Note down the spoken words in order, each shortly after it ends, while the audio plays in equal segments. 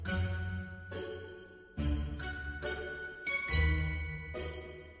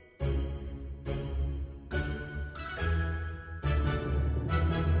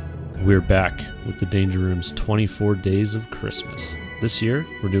We're back with the Danger Room's 24 Days of Christmas. This year,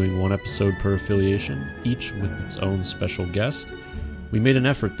 we're doing one episode per affiliation, each with its own special guest. We made an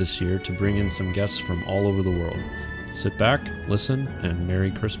effort this year to bring in some guests from all over the world. Sit back, listen, and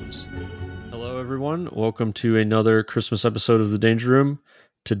Merry Christmas. Hello, everyone. Welcome to another Christmas episode of the Danger Room.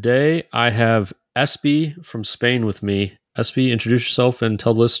 Today, I have Espi from Spain with me. Espi, introduce yourself and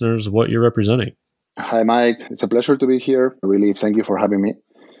tell the listeners what you're representing. Hi, Mike. It's a pleasure to be here. Really, thank you for having me.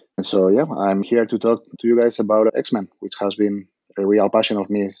 And so, I'm here to talk to you guys about X-Men, which has been a real passion of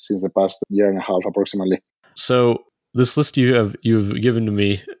me since the past year and a half, approximately. So, this list you've given to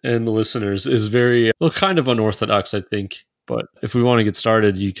me and the listeners is very, kind of unorthodox, I think. But if we want to get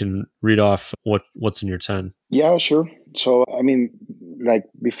started, you can read off what's in your 10. Yeah, sure. So,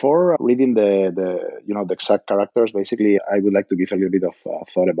 before reading the exact characters, basically, I would like to give a little bit of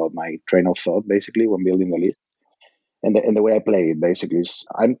thought about my train of thought, basically, when building the list. And the way I play it, basically, is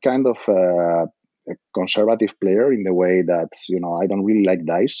I'm kind of a conservative player in the way that, I don't really like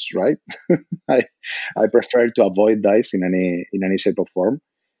dice, right? I prefer to avoid dice in any shape or form.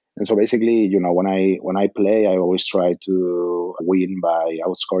 And so basically, when I play, I always try to win by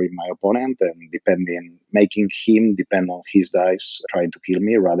outscoring my opponent and making him depend on his dice, trying to kill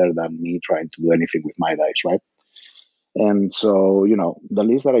me rather than me trying to do anything with my dice, right? And so, the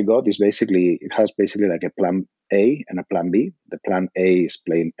list that I got is it has like a plan A and a plan B. The plan A is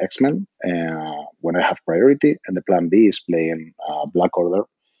playing X-Men when I have priority, and the plan B is playing Black Order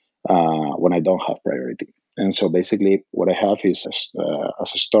when I don't have priority. And so basically what I have is as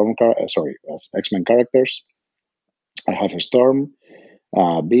X-Men characters, I have a Storm,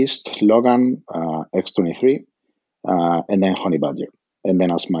 Beast, Logan, X-23, and then Honey Badger. And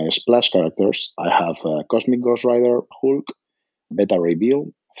then as my splash characters, I have Cosmic Ghost Rider, Hulk, Beta Ray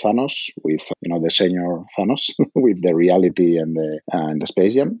Bill, Thanos with the senior Thanos with the reality and the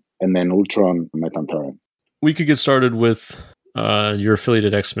Space Jam, and then Ultron, Metan Terran. We could get started with your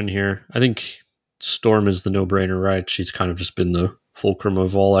affiliated X-Men here. I think Storm is the no-brainer, right? She's kind of just been the fulcrum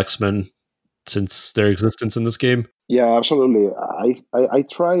of all X-Men since their existence in this game. Yeah, absolutely. I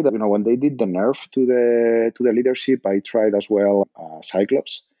tried, when they did the nerf to the leadership, I tried as well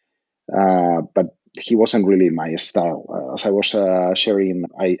Cyclops, but he wasn't really my style. As I was sharing,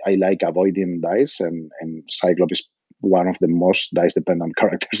 I like avoiding dice, and Cyclops is one of the most dice-dependent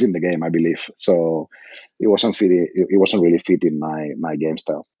characters in the game, I believe. So it wasn't really fitting my game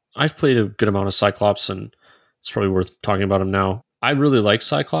style. I've played a good amount of Cyclops, and it's probably worth talking about him now. I really like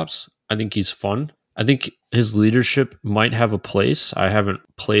Cyclops. I think he's fun. I think his leadership might have a place. I haven't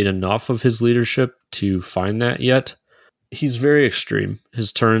played enough of his leadership to find that yet. He's very extreme.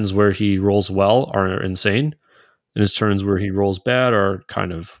 His turns where he rolls well are insane, and his turns where he rolls bad are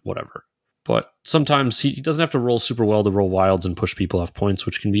kind of whatever. But sometimes he doesn't have to roll super well to roll wilds and push people off points,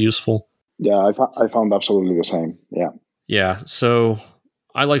 which can be useful. Yeah, I found absolutely the same. Yeah. Yeah, so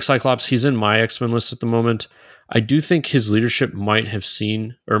I like Cyclops. He's in my X-Men list at the moment. I do think his leadership might have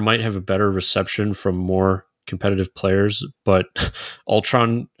a better reception from more competitive players, but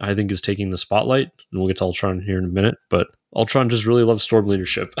Ultron, I think, is taking the spotlight, and we'll get to Ultron here in a minute, but Ultron just really loves Storm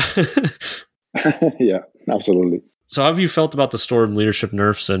leadership. Yeah, absolutely. So how have you felt about the Storm leadership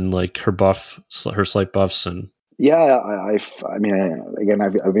nerfs and like her slight buffs? And yeah, I've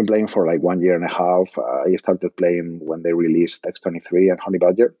been playing for like 1 year and a half. I started playing when they released X-23 and Honey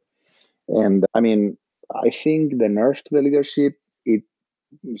Badger. And I think the nerf to the leadership, it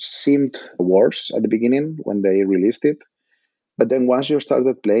seemed worse at the beginning when they released it. But then once you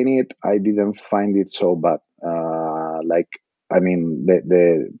started playing it, I didn't find it so bad.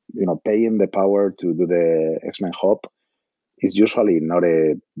 Paying the power to do the X-Men hop is usually not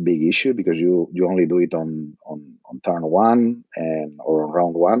a big issue because you only do it on turn one or on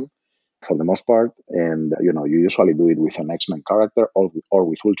round one for the most part. And, you usually do it with an X-Men character or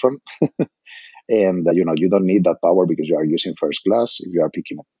with Ultron. And, you don't need that power because you are using first class if you are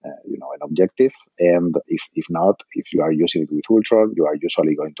picking, an objective. And if not, if you are using it with Ultron, you are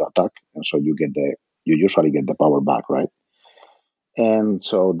usually going to attack. And so you usually get the power back, right? And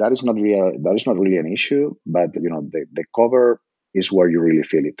so that is not really an issue, but, the cover is where you really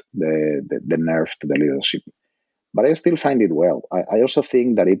feel it, the nerf to the leadership. But I still find it well. I also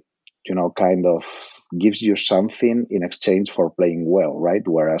think that it, kind of gives you something in exchange for playing well, right?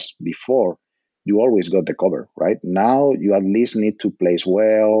 Whereas before, you always got the cover, right? Now you at least need to place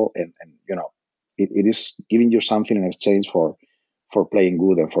well, and it is giving you something in exchange for playing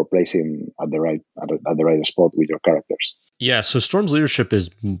good and for placing at the right spot with your characters. Yeah, so Storm's leadership is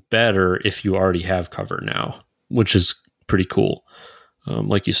better if you already have cover now, which is pretty cool.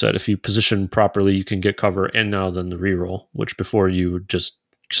 Like you said, if you position properly, you can get cover and now then the reroll, which before you would just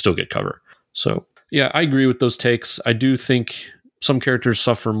still get cover. So yeah, I agree with those takes. I do think some characters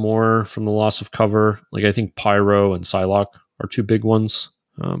suffer more from the loss of cover. Like I think Pyro and Psylocke are two big ones.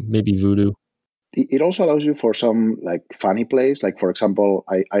 Maybe Voodoo. It also allows you for some like funny plays. Like for example,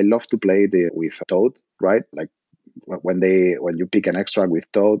 I love to play with Toad, right? Like when you pick an extract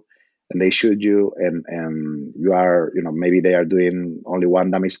with Toad and they shoot you and you are, maybe they are doing only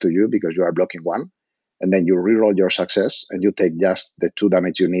 1 damage to you because you are blocking 1. And then you reroll your success and you take just the 2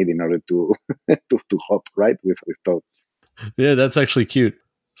 damage you need in order to to hop, right? With Toad. Yeah, that's actually cute.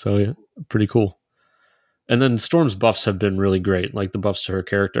 So yeah, pretty cool. And then Storm's buffs have been really great, like the buffs to her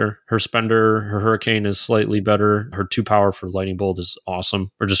character. Her Spender, her Hurricane is slightly better. Her 2 power for Lightning Bolt is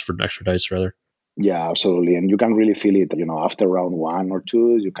awesome, or just for extra dice, rather. Yeah, absolutely. And you can really feel it, after round 1 or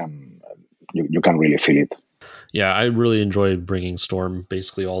 2, you can really feel it. Yeah, I really enjoy bringing Storm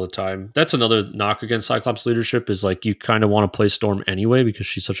basically all the time. That's another knock against Cyclops leadership is like you kind of want to play Storm anyway because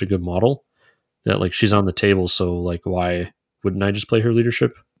she's such a good model that like she's on the table. So like why wouldn't I just play her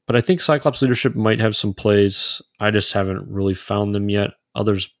leadership? But I think Cyclops leadership might have some plays. I just haven't really found them yet.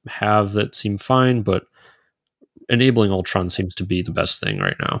 Others have that seem fine, but enabling Ultron seems to be the best thing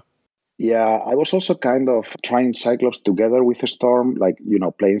right now. Yeah, I was also kind of trying Cyclops together with a Storm, like,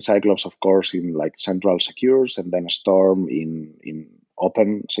 playing Cyclops, of course, in like central secures and then Storm in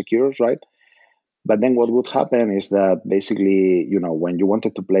open secures, right? But then what would happen is that basically, when you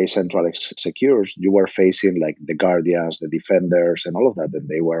wanted to play central secures, you were facing like the Guardians, the Defenders, and all of that, and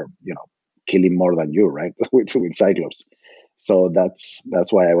they were, killing more than you, right? with Cyclops. So that's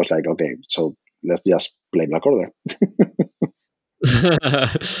why I was like, okay, so let's just play Black Order.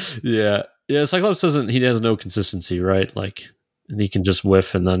 Yeah. Cyclops he has no consistency, right? Like he can just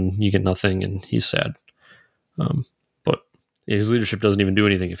whiff and then you get nothing and he's sad. But his leadership doesn't even do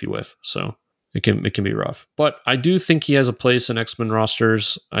anything if you whiff. So it can be rough. But I do think he has a place in X-Men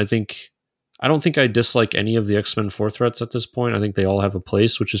rosters. I don't think I dislike any of the X-Men 4 threats at this point. I think they all have a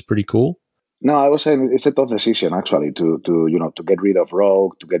place, which is pretty cool. No, I was saying it's a tough decision actually to get rid of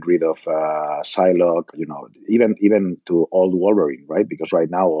Rogue, to get rid of Psylocke, even to old Wolverine, right? Because right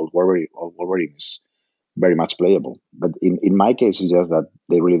now old Wolverine is very much playable. But in my case, it's just that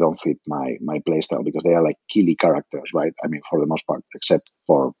they really don't fit my playstyle because they are like killy characters, right? I mean, for the most part, except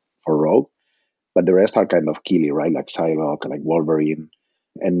for Rogue, but the rest are kind of killy, right? Like Psylocke, like Wolverine,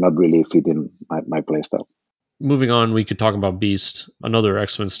 and not really fitting my playstyle. Moving on, we could talk about Beast, another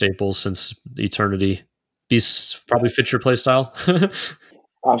X-Men staple since eternity. Beast probably fits your playstyle.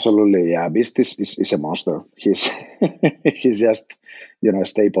 Absolutely, yeah. Beast is a monster. He's he's just a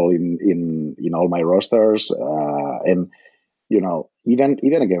staple in all my rosters, and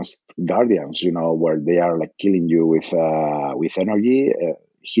even against Guardians, where they are like killing you with energy.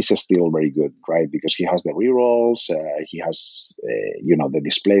 He's still very good, right? Because he has the rerolls, he has the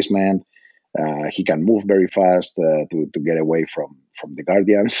displacement. He can move very fast to get away from the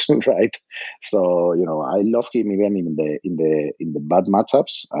Guardians, right? So I love him even in the bad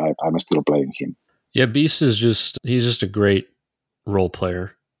matchups. I'm still playing him. Yeah, Beast he's just a great role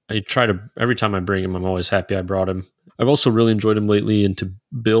player. Every time I bring him, I'm always happy I brought him. I've also really enjoyed him lately into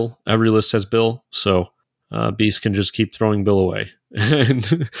Bill. Every list has Bill, so Beast can just keep throwing Bill away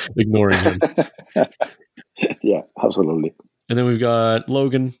and ignoring him. Yeah, absolutely. And then we've got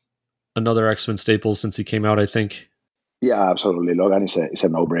Logan, another X-Men staple since he came out, I think. Yeah, absolutely. Logan is a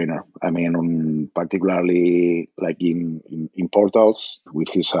no-brainer. I mean, particularly like in Portals with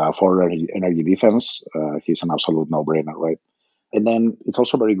his 4 energy defense, he's an absolute no-brainer, right? And then it's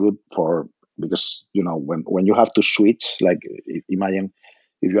also very good because when you have to switch, like imagine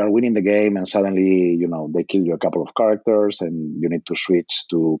if you are winning the game and suddenly they kill you a couple of characters and you need to switch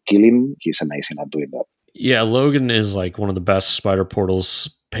to kill him, he's amazing at doing that. Yeah, Logan is like one of the best Spider Portals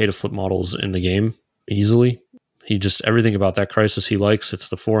pay-to-flip models in the game, easily. Everything about that Crisis he likes. It's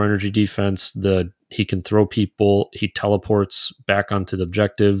the 4 energy defense, he can throw people, he teleports back onto the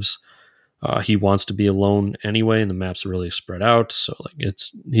objectives. He wants to be alone anyway, and the map's really spread out, so like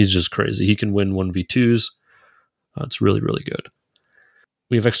he's just crazy. He can win 1v2s. It's really, really good.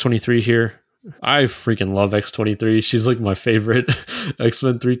 We have X-23 here. I freaking love X-23. She's like my favorite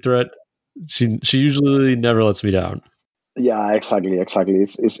X-Men 3 threat. She usually never lets me down. Yeah, exactly.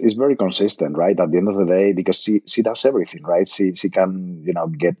 It's very consistent, right? At the end of the day, because she does everything, right? She can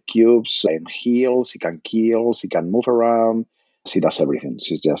get cubes and heal. She can kill. She can move around. She does everything.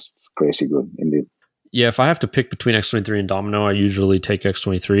 She's just crazy good indeed. Yeah, if I have to pick between X-23 and Domino, I usually take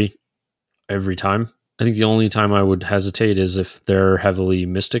X-23 every time. I think the only time I would hesitate is if they're heavily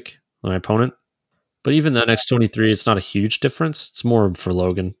Mystic, my opponent. But even then, X-23, it's not a huge difference. It's more for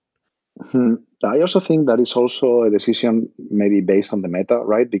Logan. Hmm. I also think that is also a decision maybe based on the meta,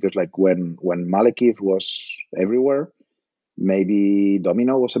 right? Because like when Malekith was everywhere, maybe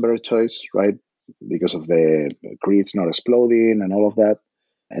Domino was a better choice, right? Because of the creeds not exploding and all of that.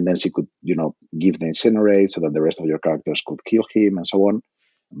 And then she could, give the incinerate so that the rest of your characters could kill him and so on.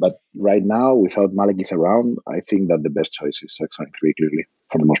 But right now, without Malekith around, I think that the best choice is X23 clearly,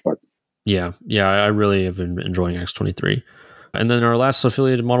 for the most part. Yeah, I really have been enjoying X23. And then our last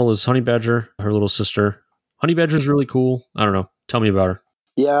affiliated model is Honey Badger, her little sister. Honey Badger is really cool. I don't know. Tell me about her.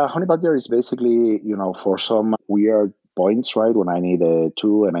 Yeah, Honey Badger is basically, for some weird points, right? When I need a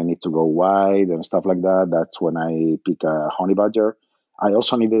two and I need to go wide and stuff like that, that's when I pick a Honey Badger. I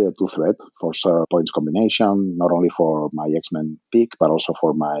also needed a two threat for points combination, not only for my X-Men pick, but also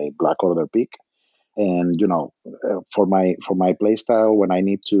for my Black Order pick. And for my playstyle, when I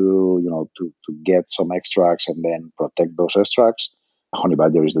need to to get some extracts and then protect those extracts, Honey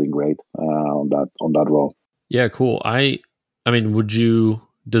Badger is doing great on that role. Yeah, cool. I mean,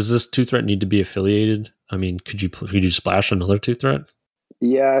 does this two threat need to be affiliated? I mean, could you splash another two threat?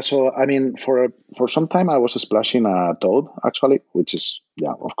 Yeah, so I mean, for some time I was splashing a Toad actually, which is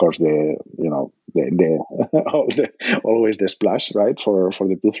of course always the splash, right, for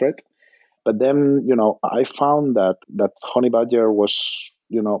the two threat. But then I found that Honey Badger was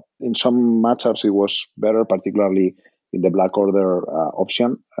in some matchups it was better, particularly in the Black Order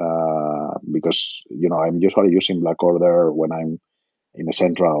option, because I'm usually using Black Order when I'm in a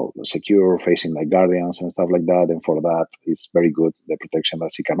central secure facing like guardians and stuff like that. And for that, it's very good the protection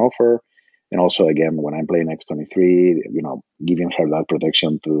that she can offer. And also, again, when I'm playing X23, giving her that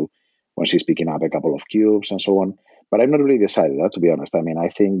protection to when she's picking up a couple of cubes and so on. But I'm not really decided that, to be honest. I mean, I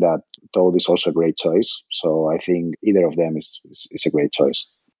think that Toad is also a great choice. So I think either of them is a great choice.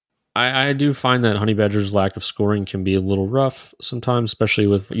 I do find that Honey Badger's lack of scoring can be a little rough sometimes, especially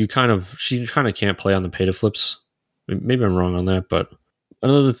with she kind of can't play on the pay to flips. Maybe I'm wrong on that, but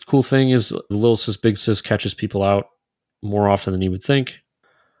another cool thing is the Little Sis Big Sis catches people out more often than you would think.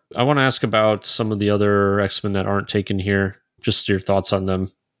 I want to ask about some of the other X-Men that aren't taken here. Just your thoughts on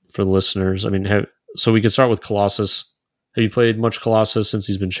them for the listeners. I mean, so we could start with Colossus. Have you played much Colossus since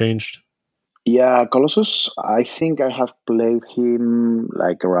he's been changed? Yeah, Colossus, I think I have played him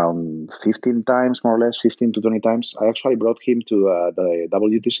like around 15 times, more or less, 15 to 20 times. I actually brought him to the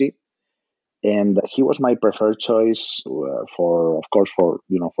WTC, and he was my preferred choice of course,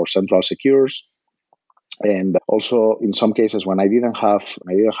 for central secures. And also, in some cases, when I didn't have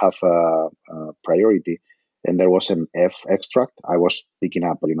priority, and there was an F extract, I was picking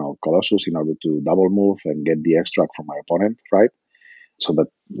up, Colossus in order to double move and get the extract from my opponent, right? So that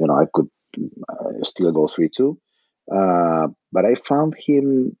I could still go 3-2. But I found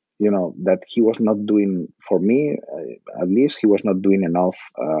him, that he was not doing, for me, at least he was not doing enough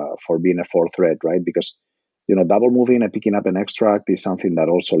for being a fourth threat, right? Because double moving and picking up an extract is something that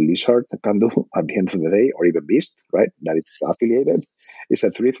also Lizard can do at the end of the day, or even Beast, right? That it's affiliated. It's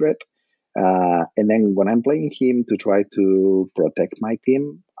a three threat. And then when I'm playing him to try to protect my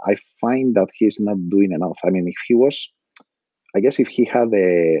team, I find that he's not doing enough. I mean, I guess if he had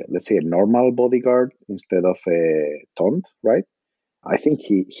let's say a normal bodyguard instead of a taunt, right? I think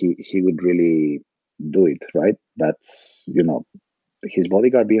he would really do it, right? That's his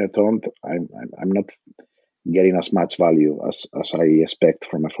bodyguard being a taunt. I'm not getting as much value as I expect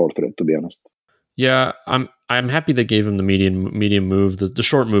from a fourth threat, to be honest. Yeah, I'm happy they gave him the medium move. The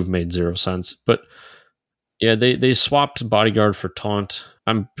short move made zero sense, but yeah, they swapped bodyguard for taunt.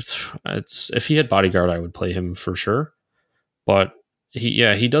 If he had bodyguard, I would play him for sure. But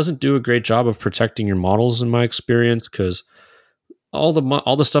he doesn't do a great job of protecting your models in my experience, because all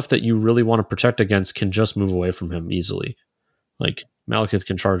the stuff that you really want to protect against can just move away from him easily. Like Malekith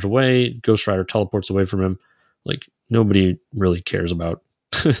can charge away, Ghost Rider teleports away from him. Like nobody really cares about.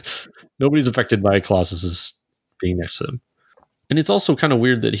 Nobody's affected by Colossus's being next to them. And it's also kind of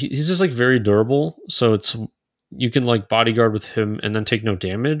weird that he's just like very durable. So you can like bodyguard with him and then take no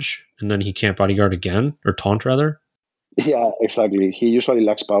damage, and then he can't bodyguard again, or taunt rather. Yeah, exactly. He usually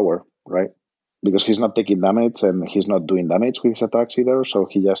lacks power, right? Because he's not taking damage and he's not doing damage with his attacks either. So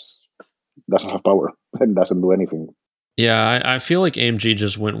he just doesn't have power and doesn't do anything. Yeah, I feel like AMG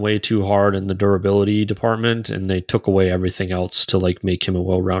just went way too hard in the durability department, and they took away everything else to like make him a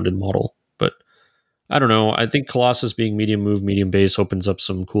well-rounded model. But I don't know. I think Colossus being medium move, medium base opens up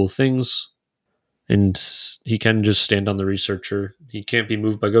some cool things, and he can just stand on the researcher. He can't be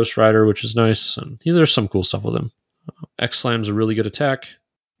moved by Ghost Rider, which is nice. And there's some cool stuff with him. X-Slam's a really good attack.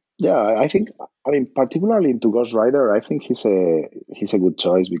 Yeah, I mean, particularly into Ghost Rider, I think he's a good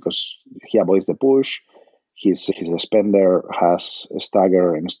choice because he avoids the push. His spender has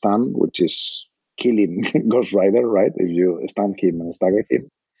stagger and stun, which is killing Ghost Rider, right? If you stun him and stagger him.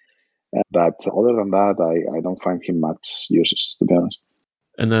 But other than that, I don't find him much uses, to be honest.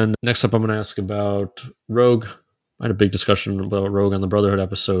 And then next up, I'm going to ask about Rogue. I had a big discussion about Rogue on the Brotherhood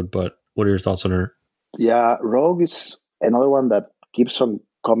episode, but what are your thoughts on her? Yeah, Rogue is another one that keeps on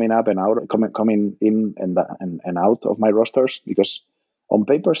coming up and out, coming in and out of my rosters, because on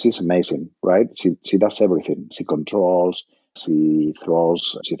paper she's amazing, right? She does everything. She controls, she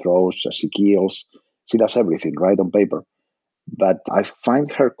throws, she kills. She does everything, right, on paper. But I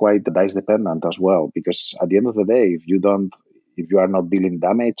find her quite dice dependent as well, because at the end of the day, if you are not dealing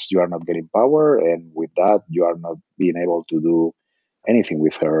damage, you are not getting power, and with that, you are not being able to do anything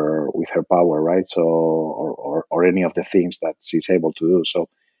with her power, right? So or any of the things that she's able to do. So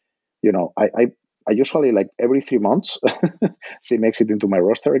I usually, like, every 3 months she makes it into my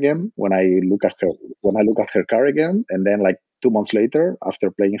roster again when I look at her card again, and then like 2 months later,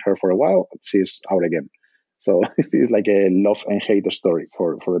 after playing her for a while, she's out again. So it's like a love and hate story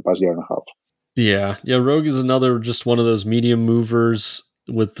for the past year and a half. Yeah. Rogue is another just one of those medium movers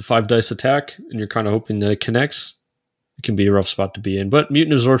with the 5 dice attack, and you're kind of hoping that it connects. It can be a rough spot to be in, but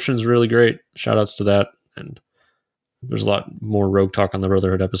Mutant Absorption is really great. Shout outs to that. And there's a lot more Rogue talk on the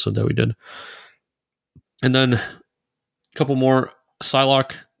Brotherhood episode that we did. And then a couple more.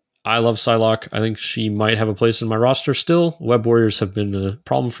 Psylocke. I love Psylocke. I think she might have a place in my roster still. Web Warriors have been a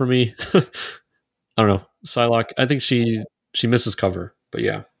problem for me. I don't know. Psylocke, I think she misses cover, but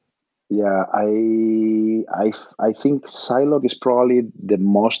yeah. Yeah, I think Psylocke is probably the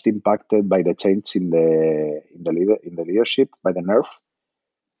most impacted by the change in the leadership, by the nerf,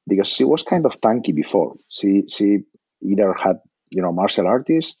 because she was kind of tanky before. She either had martial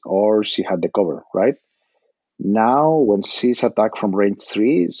artist or she had the cover, right? Now when she's attacked from range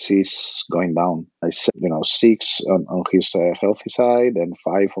 3, she's going down. 6 on his healthy side and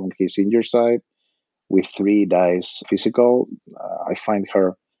 5 on his injured side, with 3 dice physical. I find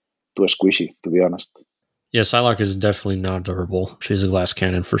her too squishy, to be honest. Yeah, Psylocke is definitely not durable. She's a glass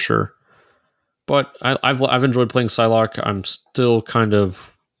cannon for sure. But I've enjoyed playing Psylocke. I'm still kind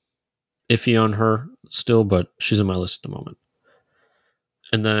of iffy on her still, but she's in my list at the moment.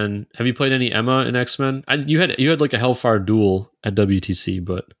 And then, have you played any Emma in X-Men? You had like a Hellfire duel at WTC,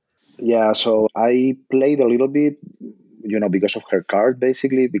 but yeah. So I played a little bit, because of her card,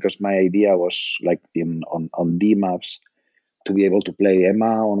 basically, because my idea was like on D maps to be able to play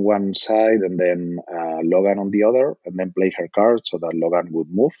Emma on one side and then Logan on the other, and then play her card so that Logan would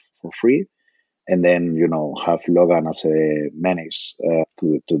move for free, and then have Logan as a menace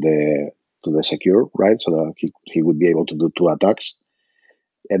to the secure, right? So that he would be able to do 2 attacks,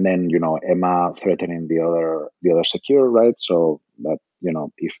 and then Emma threatening the other secure, right? So that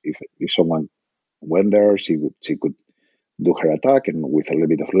if someone went there, she could do her attack, and with a little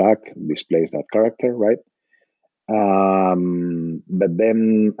bit of luck displace that character, right? But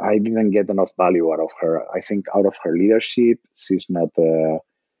then I didn't get enough value out of her. I think out of her leadership, she's not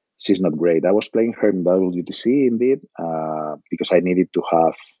great. I was playing her in WTC indeed, because I needed to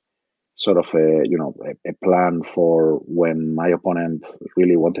have sort of a plan for when my opponent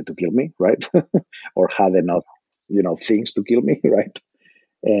really wanted to kill me, right? Or had enough things to kill me, right?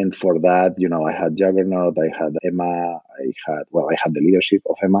 And for that, I had Juggernaut, I had Emma, I had the leadership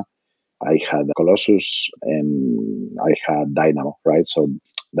of Emma, I had Colossus, and I had Dynamo, right? So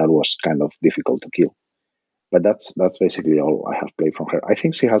that was kind of difficult to kill. But that's basically all I have played from her. I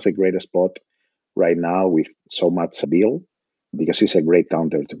think she has a great spot right now with so much Bill, because she's a great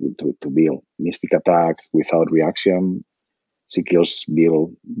counter to Bill. Mystic attack without reaction. She kills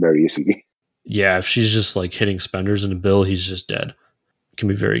Bill very easily. Yeah, if she's just like hitting spenders into Bill, he's just dead. It can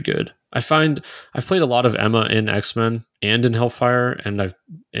be very good. I find I've played a lot of Emma in X-Men and in Hellfire, and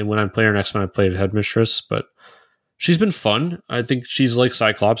when I play her in X-Men, I play Headmistress, but she's been fun. I think she's like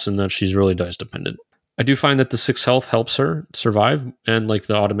Cyclops in that she's really dice dependent. I do find that the 6 health helps her survive, and like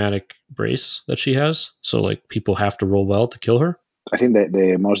the automatic brace that she has. So like people have to roll well to kill her. I think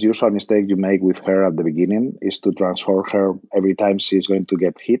the most usual mistake you make with her at the beginning is to transform her every time she's going to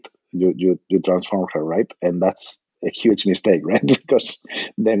get hit. You transform her, right? And that's a huge mistake, right? Because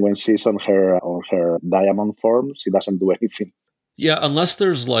then when she's on her diamond form, she doesn't do anything. Yeah, unless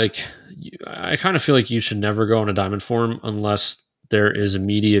there's like, I kind of feel like you should never go on a diamond form unless there is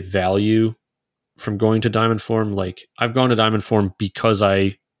immediate value from going to diamond form. Like I've gone to diamond form because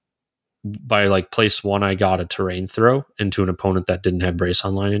by like place 1, I got a terrain throw into an opponent that didn't have brace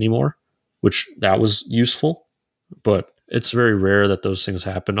online anymore, which that was useful, but it's very rare that those things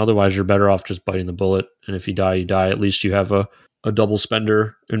happen. Otherwise you're better off just biting the bullet. And if you die, you die. At least you have a double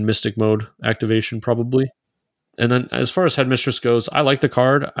spender in Mystic mode activation probably. And then as far as Headmistress goes, I like the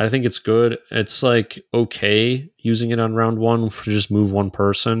card. I think it's good. It's like okay using it on round one to just move one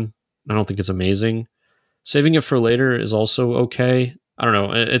person. I don't think it's amazing. Saving it for later is also okay. I don't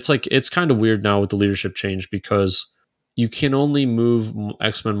know. It's like it's kind of weird now with the leadership change because you can only move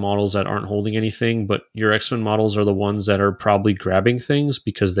X-Men models that aren't holding anything, but your X-Men models are the ones that are probably grabbing things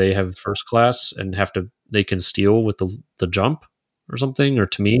because they have first class and they can steal with the jump or something, or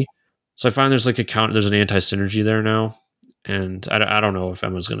to me. So I find there's like there's an anti-synergy there now. And I don't know if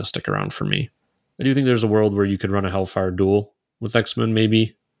Emma's going to stick around for me. I do think there's a world where you could run a Hellfire duel with X-Men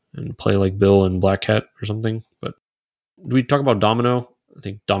maybe and play like Bill and Black Cat or something. But do we talk about Domino? I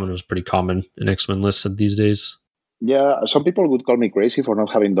think Domino is pretty common in X-Men lists these days. Yeah, some people would call me crazy for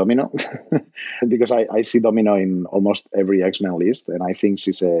not having Domino because I see Domino in almost every X-Men list, and I think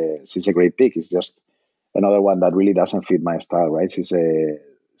she's a great pick. It's just another one that really doesn't fit my style, right? She's a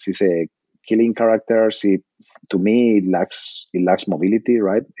killing character. To me, it lacks mobility,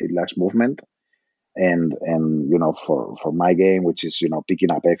 right? It lacks movement, and for my game, which is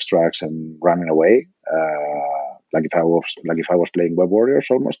picking up extracts and running away. Like if I was playing Web Warriors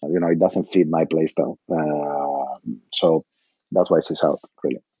almost, it doesn't fit my playstyle. So that's why she's out,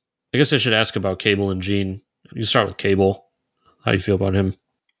 really. I guess I should ask about Cable and Jean. You start with Cable. How do you feel about him?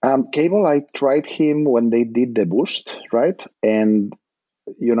 Cable, I tried him when they did the boost, right? And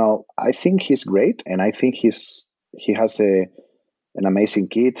I think he's great, and I think he has an amazing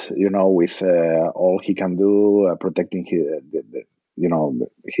kit, with all he can do, protecting his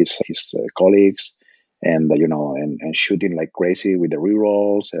colleagues. And and shooting like crazy with the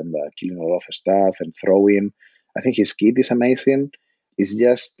rerolls and killing a lot of stuff and throwing. I think his kit is amazing. It's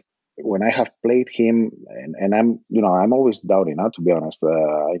just when I have played him, and I'm always doubting, to be honest,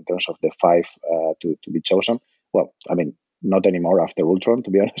 in terms of the 5 to be chosen. Well, I mean, not anymore after Ultron,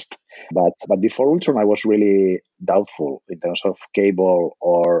 to be honest. But before Ultron, I was really doubtful in terms of Cable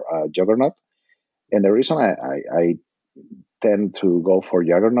or Juggernaut. And the reason I tend to go for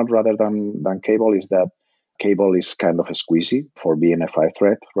Juggernaut rather than Cable is that Cable is kind of a squeezy for being a 5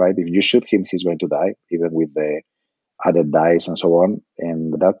 threat, right? If you shoot him, he's going to die, even with the added dice and so on.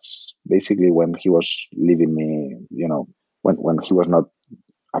 And that's basically when he was leaving me, when he was not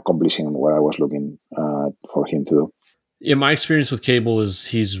accomplishing what I was looking for him to do. Yeah, my experience with Cable is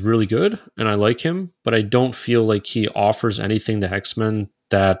he's really good, and I like him, but I don't feel like he offers anything to X-Men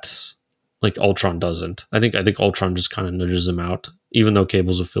that like Ultron doesn't. I think Ultron just kind of nudges him out, even though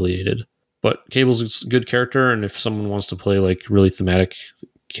Cable's affiliated. But Cable's a good character, and if someone wants to play like really thematic,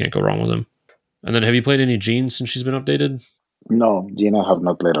 can't go wrong with him. And then have you played any Jean since she's been updated? No, Jean I have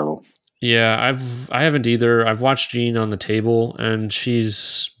not played at all. Yeah, I haven't either. I've watched Jean on the table, and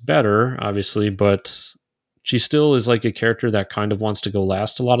she's better, obviously, but she still is like a character that kind of wants to go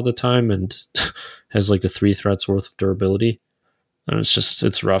last a lot of the time and has like a 3 threats worth of durability. And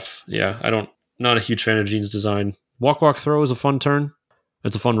it's rough. Yeah, not a huge fan of Jean's design. Walk Throw is a fun turn.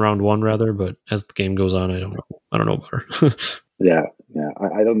 It's a fun round 1 rather, but as the game goes on, I don't know about her. Yeah.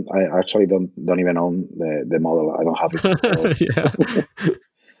 I actually don't even own the model. I don't have it. So. Yeah.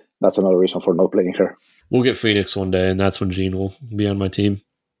 That's another reason for not playing her. We'll get Phoenix one day, and that's when Jean will be on my team.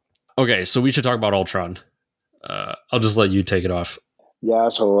 Okay, so we should talk about Ultron. I'll just let you take it off. Yeah,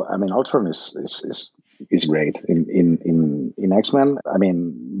 so I mean, Ultron is great in X-Men. I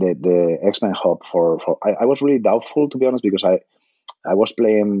mean, the X-Men hub I was really doubtful, to be honest, because I was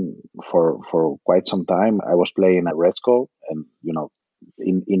playing for quite some time. I was playing at Red Skull, and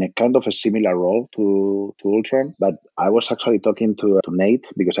in a kind of a similar role to Ultron. But I was actually talking to Nate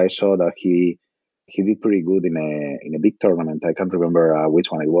because I saw that he did pretty good in a big tournament. I can't remember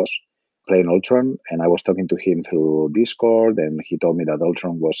which one it was, playing Ultron, and I was talking to him through Discord, and he told me that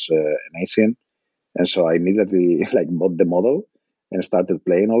Ultron was amazing. And so I immediately bought the model and started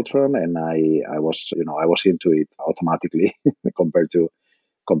playing Ultron, and I was into it automatically compared to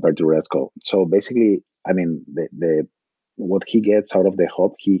Red Skull. So basically, I mean, the what he gets out of the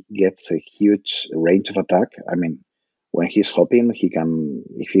hop, he gets a huge range of attack. I mean, when he's hopping,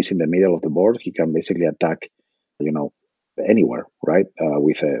 if he's in the middle of the board, he can basically attack, anywhere, right?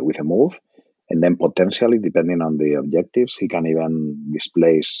 With a move. And then potentially, depending on the objectives, he can even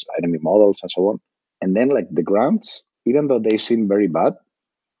displace enemy models and so on. And then the grants, even though they seem very bad,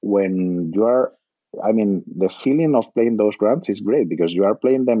 when you are, I mean, the feeling of playing those grants is great because you are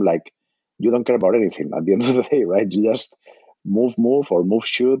playing them like you don't care about anything at the end of the day, right? You just move, or move,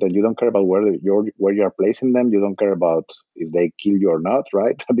 shoot, and you don't care about where you are placing them. You don't care about if they kill you or not,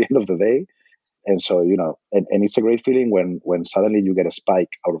 right? At the end of the day. And so, and it's a great feeling when suddenly you get a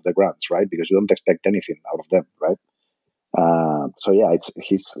spike out of the grants, right? Because you don't expect anything out of them, right? So yeah,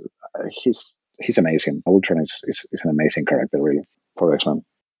 he's he's amazing. Ultron is an amazing character, really, for X-Men.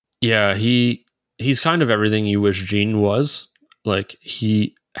 Yeah, he's kind of everything you wish Jean was. Like,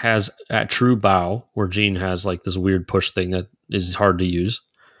 he has at true bow, where Jean has like this weird push thing that is hard to use.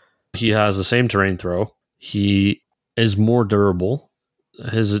 He has the same terrain throw. He is more durable.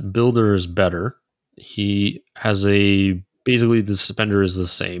 His builder is better. He has basically the suspender is the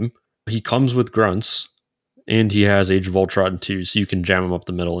same. He comes with grunts, and he has Age of Ultron too, so you can jam him up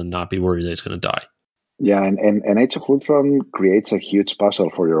the middle and not be worried that he's going to die. Yeah, and Age of Ultron creates a huge puzzle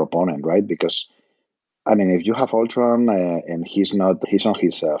for your opponent, right? Because I mean, if you have Ultron and he's on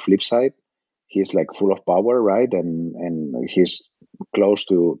his flip side, he's like full of power, right? And he's close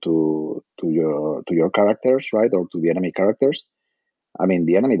to your characters, right, or to the enemy characters. I mean,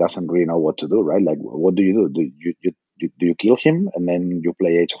 the enemy doesn't really know what to do, right? Like, what do you do? Do you kill him and then you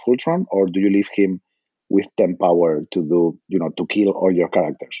play Age of Ultron, or do you leave him with 10 power to do, to kill all your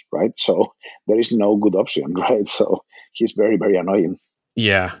characters, right? So there is no good option, right? So he's very, very annoying.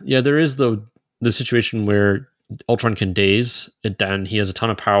 Yeah, there is the situation where Ultron can daze, and then he has a ton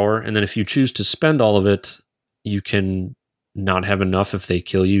of power, and then if you choose to spend all of it, you can not have enough if they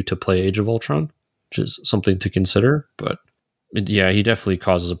kill you to play Age of Ultron, which is something to consider. But yeah, he definitely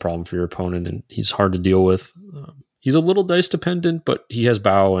causes a problem for your opponent, and he's hard to deal with. He's a little dice dependent, but he has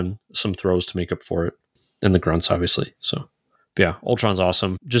bow and some throws to make up for it, and the grunts, obviously. So yeah, Ultron's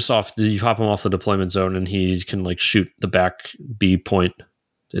awesome. Just you hop him off the deployment zone, and he can like shoot the back B point.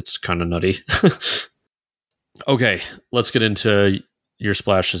 It's kind of nutty. Okay, let's get into your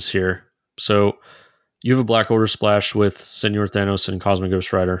splashes here. So you have a Black Order splash with Senor Thanos and Cosmic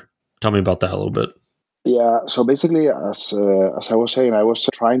Ghost Rider. Tell me about that a little bit. Yeah, so basically, as I was saying, I was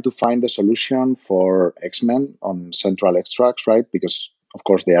trying to find the solution for X-Men on central extracts, right? Because of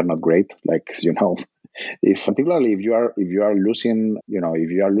course they are not great. Like, particularly if you are losing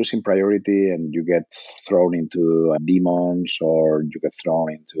priority and you get thrown into demons, or you get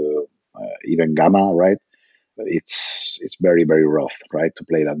thrown into even Gamma, right? It's very, very rough, right, to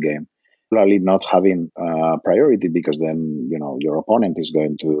play that game. Probably not having priority, because then your opponent is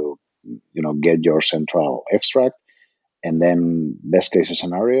going to get your central extract, and then best case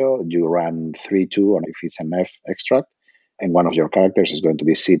scenario, you run 3-2 on if it's an F extract, and one of your characters is going to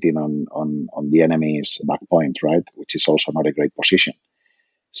be sitting on the enemy's back point, right, which is also not a great position.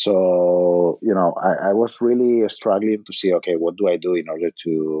 So I was really struggling to see, okay, what do I do in order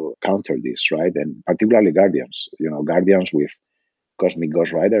to counter this, right? And particularly Guardians. Guardians with Cosmic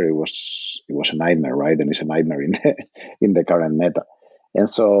Ghost Rider, it was a nightmare, right? And it's a nightmare in the current meta. And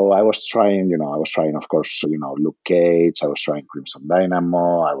so I was trying, of course, Luke Cage. I was trying Crimson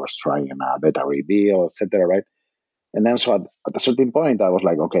Dynamo. I was trying Beta Reveal, etc., right? And then so at a certain point, I was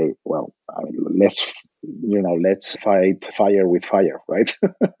like, okay, well, let's fight fire with fire, right?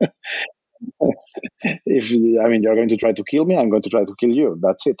 If you're going to try to kill me, I'm going to try to kill you.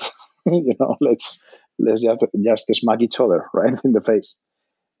 That's it. Let's just smack each other right in the face.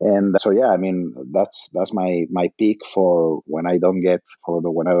 And so yeah, that's my peak for when I don't get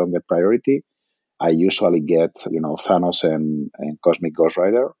priority. I usually get Thanos and Cosmic Ghost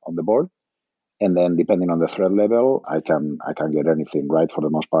Rider on the board. And then depending on the threat level, I can get anything, right, for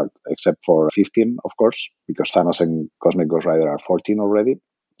the most part, except for 15, of course, because Thanos and Cosmic Ghost Rider are 14 already.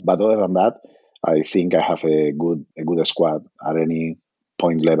 But other than that, I think I have a good squad at any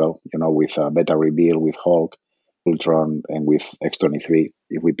point level, with Beta Reveal, with Hulk, Ultron, and with X-23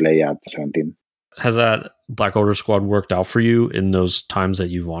 if we play at 17. Has that Black Order squad worked out for you in those times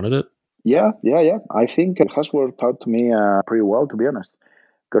that you wanted it? Yeah. I think it has worked out to me pretty well, to be honest.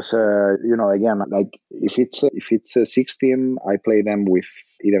 Because again, like if it's 16, I play them with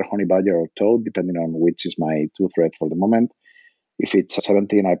either Honey Badger or Toad, depending on which is my 2 threat for the moment. If it's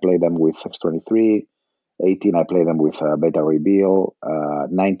 17, I play them with X-23. 18, I play them with Beta Reveal.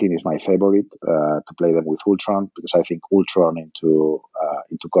 19 is my favorite to play them with Ultron, because I think Ultron into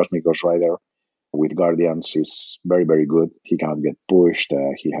Cosmic Ghost Rider with Guardians is very, very good. He cannot get pushed.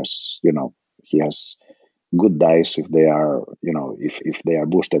 He has good dice if they are, if they are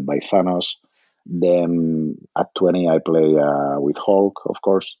boosted by Thanos. Then at 20, I play with Hulk, of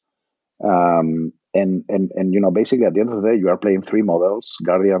course. And basically at the end of the day, you are playing 3 models.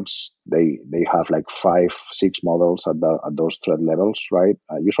 Guardians, they have like 5-6 models at those threat levels, right?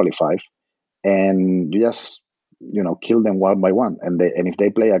 Usually 5, and you just kill them one by one. And if they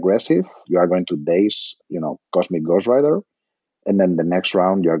play aggressive, you are going to daze Cosmic Ghost Rider, and then the next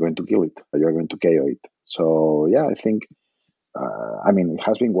round you are going to kill it. You are going to KO it. So yeah, I think it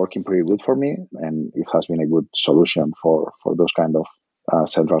has been working pretty good for me, and it has been a good solution for those kind of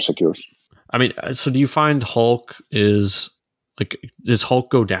central secures. So do you find Hulk is Like, does Hulk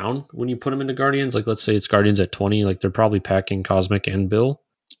go down when you put him into Guardians? Like, let's say it's Guardians at 20, like they're probably packing Cosmic and Bill.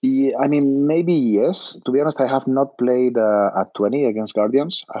 Yeah, I mean, maybe yes. To be honest, I have not played at 20 against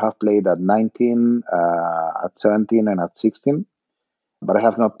Guardians. I have played at 19, at 17, and at 16, but I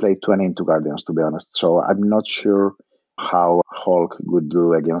have not played 20 into Guardians, to be honest. So I'm not sure how Hulk would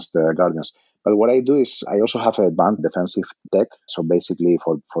do against the Guardians. But what I do is I also have an advanced defensive deck. So basically,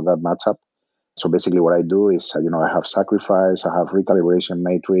 for that matchup, so basically what I do is, I have Sacrifice, I have Recalibration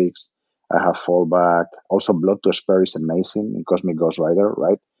Matrix, I have Fallback. Also, Blood to Spare is amazing in Cosmic Ghost Rider,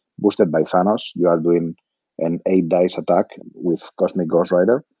 right? Boosted by Thanos, you are doing an 8 dice attack with Cosmic Ghost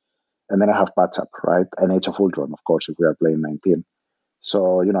Rider. And then I have Patch Up, right? And Age of Ultron, of course, if we are playing 19.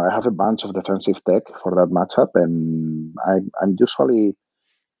 So, I have a bunch of defensive tech for that matchup, and I'm usually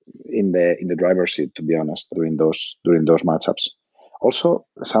in the driver's seat, to be honest, during those matchups. Also,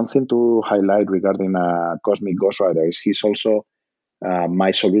 something to highlight regarding Cosmic Ghost Rider is he's also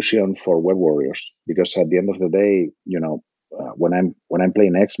my solution for Web Warriors, because at the end of the day, when I'm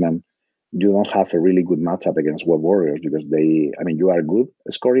playing X-Men, you don't have a really good matchup against Web Warriors because you are good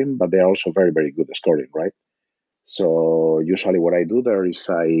scoring, but they're also very, very good scoring, right? So usually what I do there is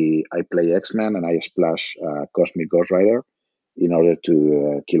I play X-Men and I splash Cosmic Ghost Rider in order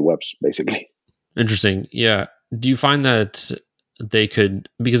to kill webs, basically. Interesting. Yeah. Do you find that they could,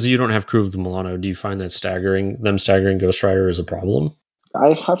 because you don't have Crew of the Milano, do you find that staggering Ghost Rider is a problem?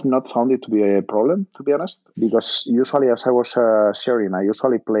 I have not found it to be a problem, to be honest, because usually, as I was sharing, I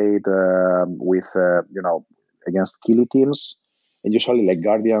usually played with, against killy teams. And usually, like,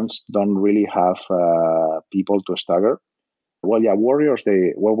 Guardians don't really have people to stagger. Well, yeah, Warriors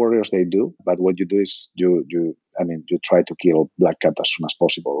they do, but what you do is you try to kill Black Cat as soon as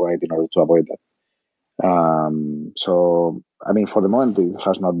possible, right, in order to avoid that. So, for the moment, it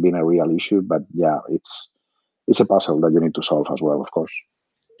has not been a real issue, but yeah, it's a puzzle that you need to solve as well, of course.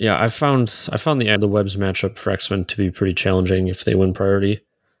 Yeah, I found the webs matchup for X-Men to be pretty challenging if they win priority.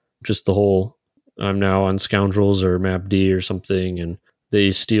 Just the whole, I'm now on Scoundrels or Map D or something, and they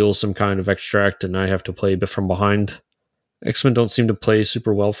steal some kind of extract, and I have to play from behind. X-Men don't seem to play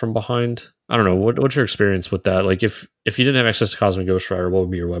super well from behind. I don't know. What's your experience with that? Like, if you didn't have access to Cosmic Ghost Rider, what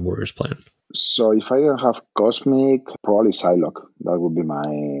would be your Web Warriors plan? So if I didn't have Cosmic, probably Psylocke. That would be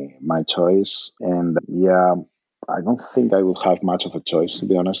my choice. And yeah, I don't think I would have much of a choice, to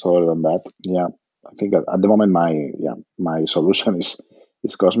be honest, other than that. Yeah, I think at the moment my solution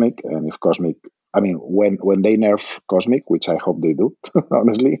is Cosmic. And if Cosmic, when they nerf Cosmic, which I hope they do,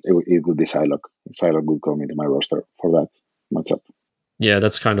 honestly, it would be Psylocke. Psylocke would come into my roster for that matchup. Yeah,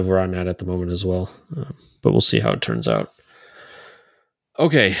 that's kind of where I'm at the moment as well. But we'll see how it turns out.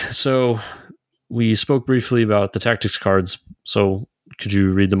 Okay, so we spoke briefly about the tactics cards. So could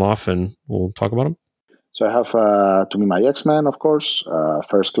you read them off and we'll talk about them? So I have To Me My X-Men, of course,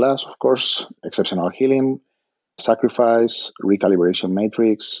 First Class, of course, Exceptional Healing, Sacrifice, Recalibration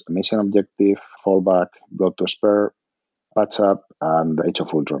Matrix, Mission Objective, Fallback, Blood to Spare, Patch Up, and Age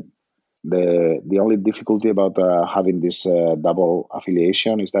of Ultron. The only difficulty about having this double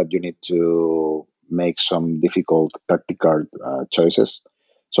affiliation is that you need to make some difficult tactic card choices.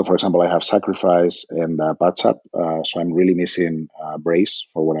 So, for example, I have Sacrifice and Patch Up, so I'm really missing Brace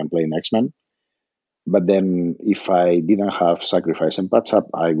for when I'm playing X-Men. But then if I didn't have Sacrifice and Patch Up,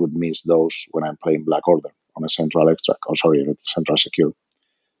 I would miss those when I'm playing Black Order on a central extract, central secure.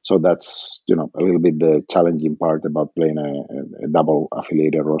 So that's, a little bit the challenging part about playing a double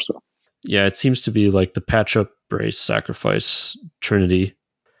affiliated roster. Yeah, it seems to be like the Patch Up, Brace, Sacrifice Trinity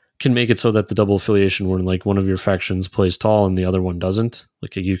can make it so that the double affiliation when like one of your factions plays tall and the other one doesn't,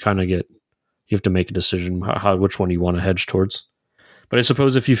 like you kind of you have to make a decision which one you want to hedge towards. But I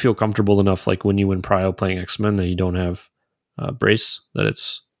suppose if you feel comfortable enough, like when you win Prio playing X-Men, that you don't have Brace, that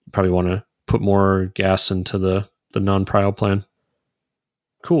you probably want to put more gas into the non-Prio plan.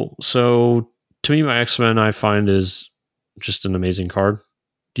 Cool. So To Me My X-Men, I find is just an amazing card.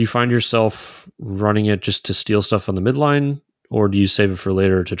 Do you find yourself running it just to steal stuff on the midline, or do you save it for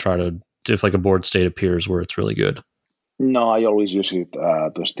later to try to, if like a board state appears where it's really good? No, I always use it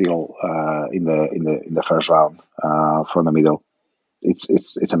to steal in the first round from the middle.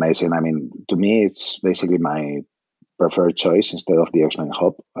 It's amazing. To me, it's basically my preferred choice instead of the X-Men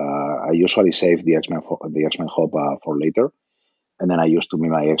Hub. I usually save the X-Men Hub for later, and then I use To Me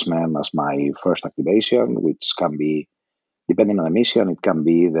My X-Men as my first activation, which can be, depending on the mission, it can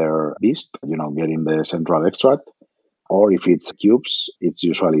be their Beast, getting the central extract, or if it's cubes, it's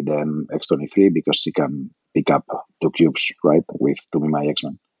usually then X-23 because you can pick up 2 cubes, right, with To Me My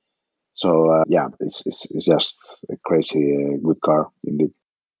X-Men. So, it's just a crazy good card indeed.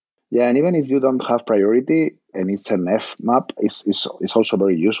 Yeah, and even if you don't have priority, and it's an F map, is also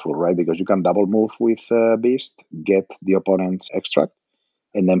very useful, right? Because you can double move with Beast, get the opponent's extract,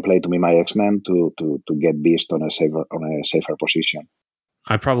 and then play to me my X-Men to get Beast on a safer position.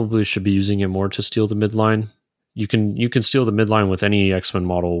 I probably should be using it more to steal the midline. You can steal the midline with any X-Men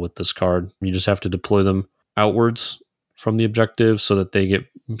model with this card. You just have to deploy them outwards from the objective so that they get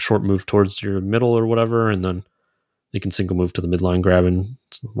short move towards your middle or whatever, and then they can single move to the midline, grab and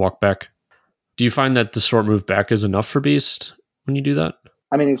walk back. Do you find that the short move back is enough for Beast when you do that?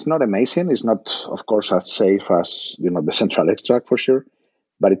 I mean, it's not amazing. It's not, of course, as safe as the central extract for sure.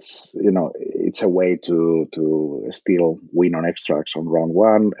 But it's it's a way to still win on extracts on round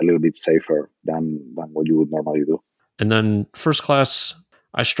one a little bit safer than what you would normally do. And then first class,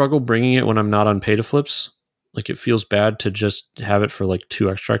 I struggle bringing it when I'm not on pay to flips. Like it feels bad to just have it for like 2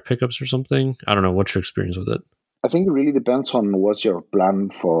 extract pickups or something. I don't know. What's your experience with it? I think it really depends on what's your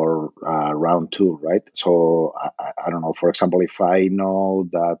plan for round 2, right? So I don't know. For example, if I know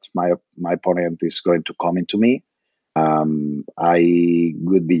that my opponent is going to come into me, I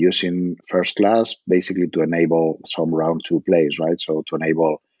would be using first class basically to enable some round 2 plays, right? So to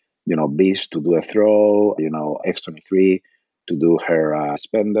enable, Beast to do a throw, X23 to do her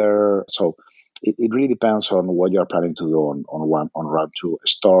spender. So it really depends on what you're planning to do on round 2.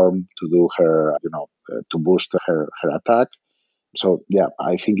 Storm to do her, to boost her attack. So yeah,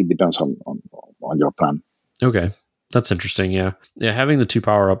 I think it depends on your plan. Okay. That's interesting, yeah. Yeah, having the 2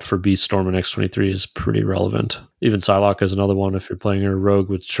 power up for Beast, Storm, and X23 is pretty relevant. Even Psylocke has another one if you're playing a rogue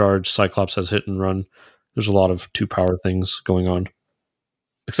with charge. Cyclops has hit and run. There's a lot of 2 power things going on.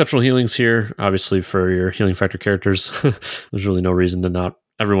 Exceptional healings here, obviously for your healing factor characters. There's really no reason to not.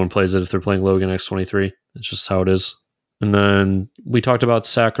 Everyone plays it if they're playing Logan X23. It's just how it is. And then we talked about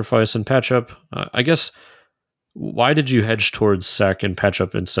sacrifice and patch up. I guess, why did you hedge towards sac and patch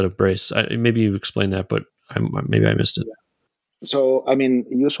up instead of brace? Maybe you explained that, but maybe I missed it. So, I mean,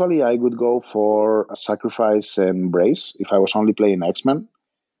 usually I would go for a sacrifice and brace if I was only playing X-Men.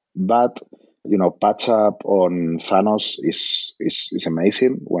 But, patch up on Thanos is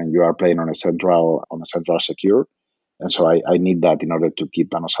amazing when you are playing on a central secure. And so I need that in order to keep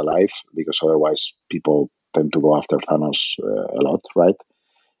Thanos alive, because otherwise people tend to go after Thanos a lot, right?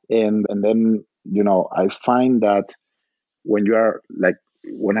 And then, I find that when you are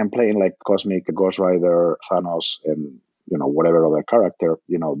when I'm playing like Cosmic, Ghost Rider, Thanos, and whatever other character,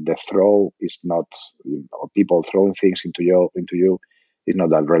 the throw is not, or people throwing things into you is not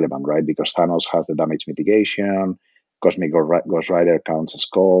that relevant, right? Because Thanos has the damage mitigation. Cosmic Ghost Rider counts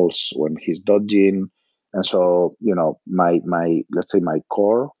skulls when he's dodging, and so my let's say my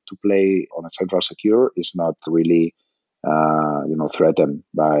core to play on a central secure is not really threatened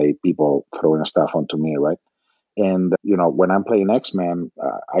by people throwing stuff onto me, right? And when I'm playing X-Men,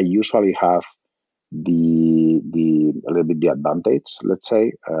 I usually have a little bit the advantage, let's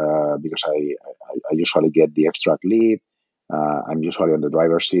say, because I usually get the extract lead. I'm usually on the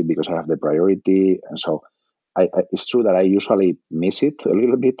driver's seat because I have the priority, and so it's true that I usually miss it a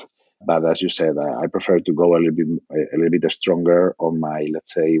little bit. But as you said, I prefer to go a little bit stronger on my,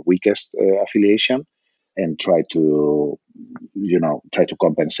 let's say, weakest affiliation, and try to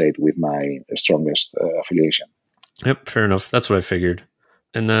compensate with my strongest affiliation. Yep, fair enough. That's what I figured.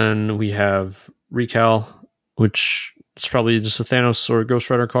 And then we have Recal, which is probably just a Thanos or Ghost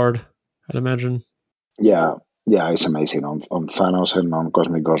Rider card, I'd imagine. Yeah, it's amazing. On Thanos and on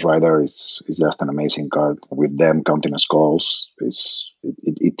Cosmic Ghost Rider, it's just an amazing card. With them counting skulls,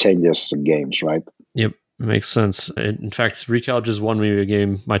 it changes games, right? Yep, makes sense. In fact, Recal just won me a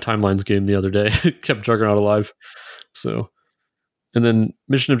game, my Timelines game the other day. Kept Juggernaut alive. So, and then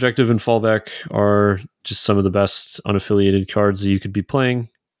Mission Objective and Fallback are just some of the best unaffiliated cards that you could be playing.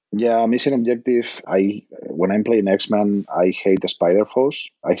 Yeah, Mission Objective, when I'm playing X-Men, I hate the Spider Foes.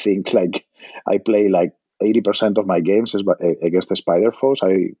 I think I play 80% of my games against the Spider Foes.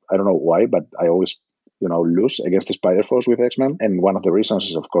 I don't know why, but I always lose against the Spider Foes with X-Men. And one of the reasons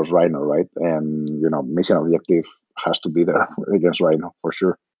is, of course, Rhino, right? And, Mission Objective has to be there against Rhino for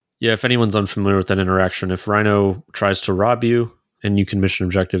sure. Yeah, if anyone's unfamiliar with that interaction, if Rhino tries to rob you and you can Mission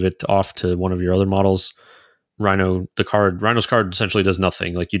Objective it off to one of your other models, Rhino's card essentially does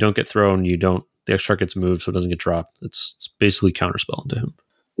nothing. Like, you don't get thrown, the extra gets moved, so it doesn't get dropped. It's basically counterspell to him.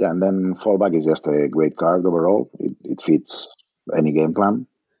 Yeah, and then Fallback is just a great card overall. It fits any game plan.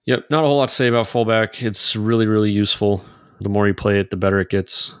 Yep, not a whole lot to say about Fallback. It's really, really useful. The more you play it, the better it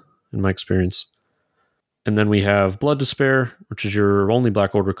gets, in my experience. And then we have Blood Despair, which is your only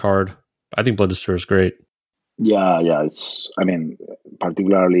Black Order card. I think Blood Despair is great. Yeah.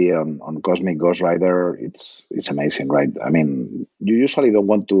 Particularly on Cosmic Ghost Rider, it's amazing, right? I mean, you usually don't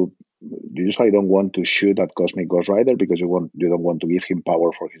want to you usually don't want to shoot at Cosmic Ghost Rider because you don't want to give him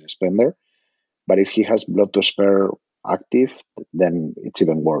power for his spender. But if he has Blood to Spare active, then it's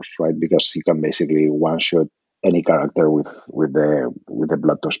even worse, right? Because he can basically one shot any character with the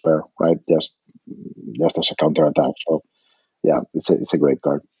Blood to Spare, right? Just as a counter attack. So yeah, it's a great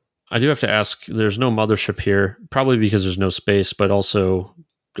card. I do have to ask, there's no Mothership here, probably because there's no space, but also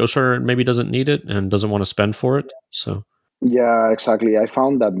Ghost Rider maybe doesn't need it and doesn't want to spend for it. So yeah, exactly. I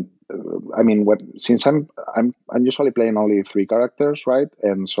found that since I'm usually playing only 3 characters, right?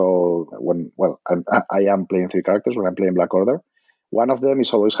 And so I am playing 3 characters when I'm playing Black Order. One of them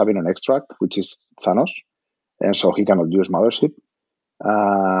is always having an extract, which is Thanos, and so he cannot use Mothership.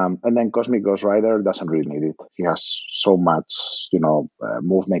 And then Cosmic Ghost Rider doesn't really need it. He has so much,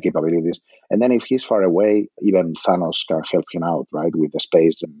 movement capabilities. And then if he's far away, even Thanos can help him out, right? With the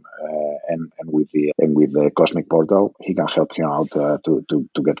space and with the Cosmic Portal, he can help him out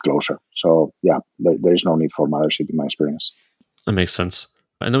to get closer. So yeah, there is no need for Mothership in my experience. That makes sense.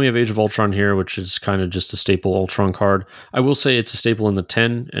 And then we have Age of Ultron here, which is kind of just a staple Ultron card. I will say it's a staple in the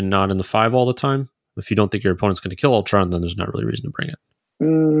 10 and not in the 5 all the time. If you don't think your opponent's going to kill Ultron, then there's not really a reason to bring it.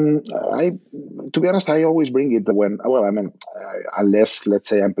 To be honest, I always bring it unless, let's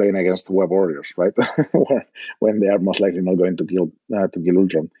say, I'm playing against Web Warriors, right? when they are most likely not going to kill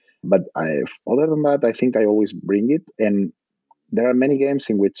Ultron. But other than that, I think I always bring it. And there are many games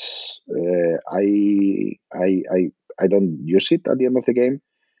in which I don't use it at the end of the game.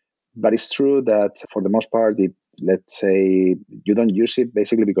 But it's true that for the most part, let's say you don't use it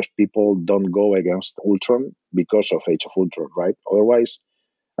basically because people don't go against Ultron because of Age of Ultron, right? Otherwise,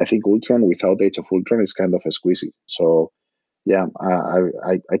 I think Ultron without Age of Ultron is kind of a squeezy. So yeah,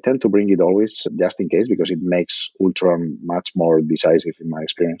 I tend to bring it always just in case because it makes Ultron much more decisive in my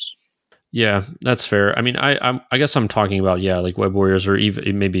experience. Yeah, that's fair. I mean, I guess I'm talking about, like Web Warriors or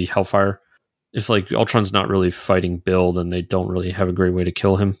even maybe Hellfire. If like Ultron's not really fighting Bill, then they don't really have a great way to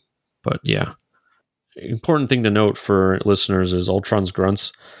kill him. But yeah. Important thing to note for listeners is Ultron's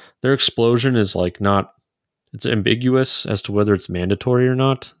grunts. Their explosion is it's ambiguous as to whether it's mandatory or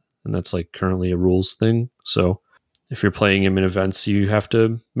not. And that's currently a rules thing. So if you're playing him in events, you have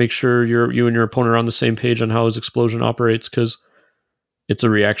to make sure you and your opponent are on the same page on how his explosion operates, because it's a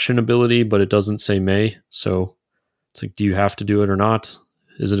reaction ability, but it doesn't say may. So it's do you have to do it or not?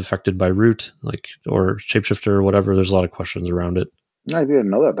 Is it affected by root, or shapeshifter or whatever? There's a lot of questions around it. I didn't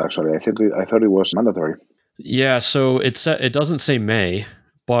know that, actually. I thought it was mandatory. Yeah, so it doesn't say may,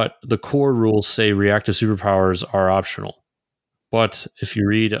 but the core rules say reactive superpowers are optional. But if you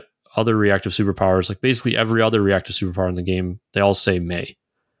read other reactive superpowers, basically every other reactive superpower in the game, they all say may.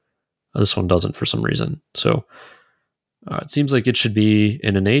 This one doesn't for some reason. So it seems like it should be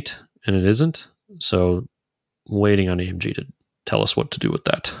an innate, and it isn't. So I'm waiting on AMG to tell us what to do with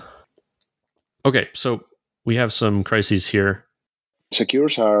that. Okay, so we have some crises here.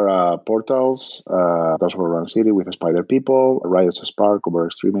 Secures are portals, That's for Run City with Spider People, Riot's Spark, Over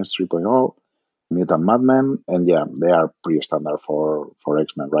Extremists 3.0, Mutant Madmen, and yeah, they are pretty standard for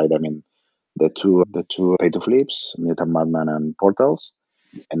X-Men, right? I mean, the two pay to flips, Mutant Madmen and Portals,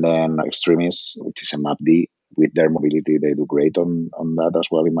 and then Extremists, which is a map D. With their mobility, they do great on that as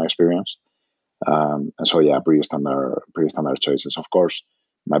well, in my experience. And so yeah, pretty standard choices. Of course,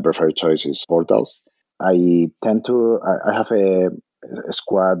 my preferred choice is Portals. I have a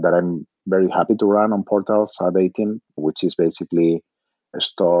squad that I'm very happy to run on Portals at 18, which is basically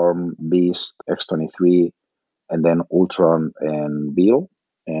Storm, Beast, X-23, and then Ultron and Beal.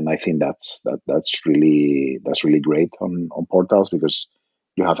 And I think that's really great on Portals, because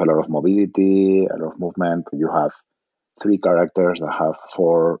you have a lot of mobility, a lot of movement. You have 3 characters that have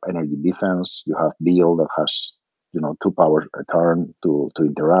 4 energy defense. You have Beal that has 2 power a turn to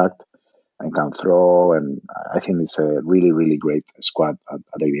interact and can throw, and I think it's a really, really great squad at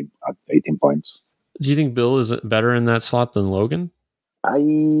 18 points. Do you think Bill is better in that slot than Logan?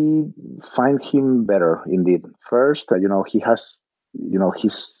 I find him better, indeed. First, he has,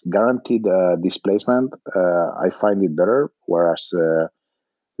 his guaranteed displacement. I find it better, whereas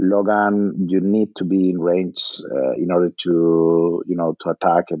Logan, you need to be in range in order to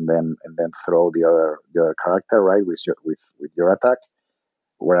attack and then throw the other character, right, with your attack.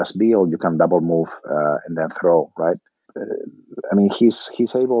 Whereas Beal, you can double move and then throw, right? I mean, he's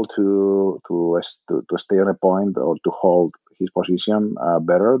able to stay on a point or to hold his position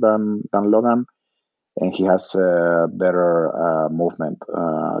better than Logan, and he has better movement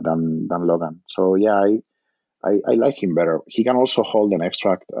than Logan. So yeah, I like him better. He can also hold an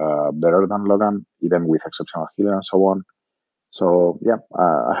extract better than Logan, even with exceptional healer and so on. So yeah,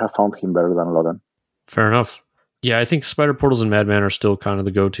 I have found him better than Logan. Fair enough. Yeah, I think Spider Portals and Madman are still kind of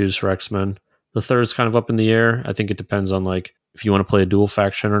the go-tos for X-Men. The third's kind of up in the air. I think it depends on like if you want to play a dual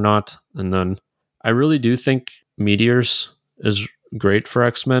faction or not. And then I really do think Meteors is great for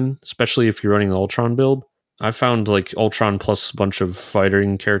X-Men, especially if you're running the Ultron build. I found like Ultron plus a bunch of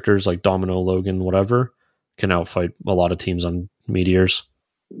fighting characters like Domino, Logan, whatever, can outfight a lot of teams on Meteors.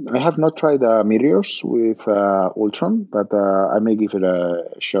 I have not tried Meteors with Ultron, but I may give it a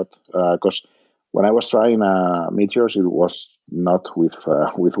shot because when I was trying Meteors, it was not with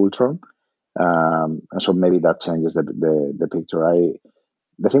Ultron, and so maybe that changes the picture.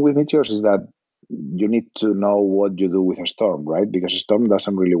 The thing with Meteors is that you need to know what you do with a Storm, right? Because a Storm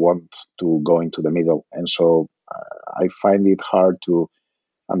doesn't really want to go into the middle, and so I find it hard to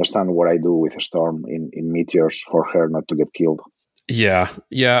understand what I do with a Storm in Meteors for her not to get killed. Yeah.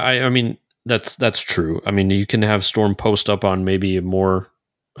 I mean that's true. I mean you can have Storm post up on maybe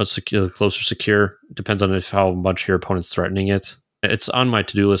a secure, closer secure. Depends on how much your opponent's threatening it. It's on my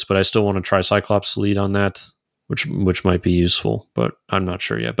to do list, but I still want to try Cyclops lead on that, which might be useful, but I'm not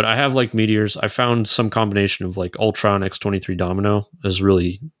sure yet. But I have like Meteors. I found some combination of like Ultron X-23 Domino is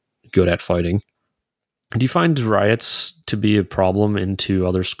really good at fighting. Do you find riots to be a problem into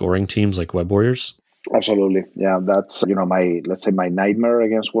other scoring teams like Web Warriors? Absolutely, yeah. That's my, let's say, my nightmare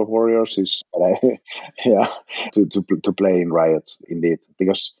against Web Warriors is that yeah, to play in riots indeed,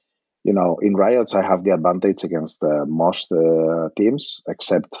 because in riots I have the advantage against most teams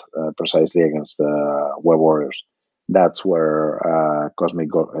except precisely against Web Warriors. That's where Cosmic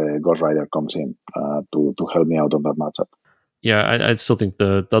Ghost Rider comes in to help me out on that matchup. Yeah, I still think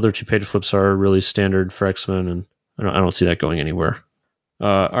the other two pay to flips are really standard for X-Men, and I don't see that going anywhere.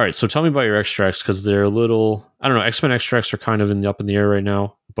 All right, so tell me about your extracts because they're a little. I don't know. X-Men extracts are kind of up in the air right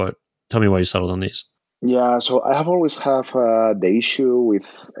now, but tell me why you settled on these. Yeah, so I have always have the issue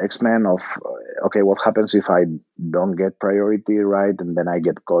with X-Men of okay, what happens if I don't get priority right, and then I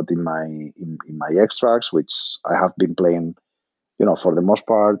get caught in my extracts, which I have been playing. For the most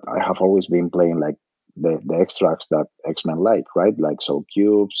part, I have always been playing like the extracts that X-Men like, right? Like so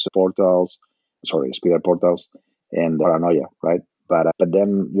cubes, portals, speeder portals, and paranoia, right? But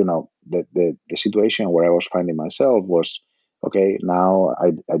then the situation where I was finding myself was okay. Now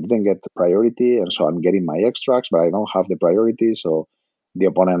I didn't get the priority, and so I'm getting my extracts, but I don't have the priority. So the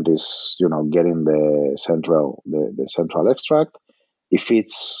opponent is getting the central extract. If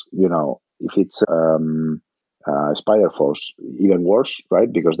it's Spider Force, even worse,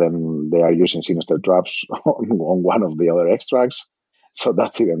 right? Because then they are using sinister traps on one of the other extracts, so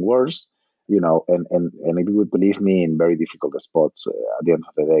that's even worse. And it would leave me in very difficult spots at the end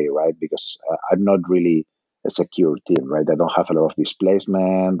of the day, right? Because I'm not really a secure team, right? I don't have a lot of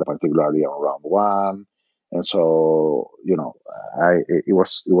displacement, particularly on round one, and so it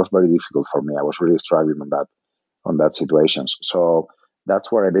was very difficult for me. I was really struggling on that situations. So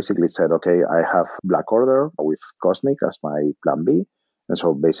that's where I basically said, okay, I have Black Order with Cosmic as my plan B. And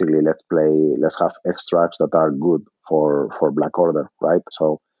so basically let's have extracts that are good for Black Order, right?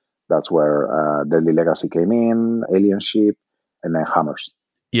 So that's where Deadly Legacy came in, Alien Ship, and then Hammers.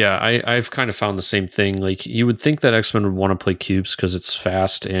 Yeah, I've kind of found the same thing. Like you would think that X-Men would want to play cubes because it's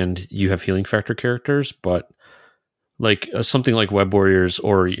fast and you have healing factor characters, but like something like Web Warriors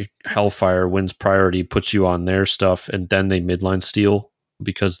or Hellfire wins priority, puts you on their stuff, and then they midline steal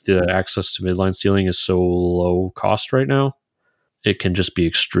because the access to midline stealing is so low cost right now. It can just be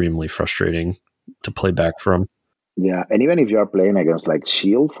extremely frustrating to play back from. Yeah, and even if you are playing against like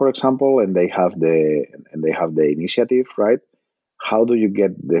Shield, for example, and they have the initiative, right? How do you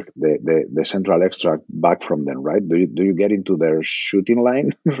get the central extract back from them, right? Do you get into their shooting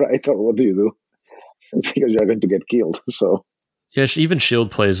line, right, or what do you do? Because you're going to get killed. So yeah, even Shield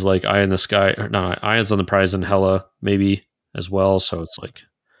plays like Eye in the Sky, or no, Ions on the Prize and Hela maybe as well. So it's like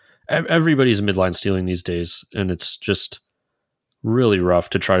everybody's midline stealing these days, and it's just really rough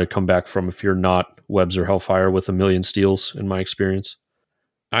to try to come back from if you're not Webs or Hellfire with a million steals. In my experience,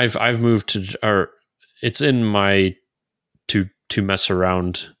 I've moved to, or it's in my to mess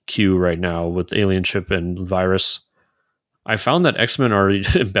around queue right now with Alien Ship and Virus. I found that X-Men are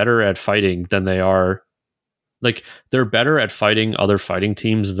better at fighting than they are. Like, they're better at fighting other fighting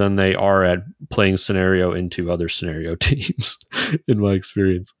teams than they are at playing scenario into other scenario teams, in my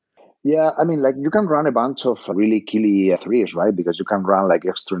experience. yeah, I mean, like you can run a bunch of really killy threes, right? Because you can run like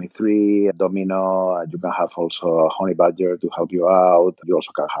X-23, Domino, you can have also Honey Badger to help you out. You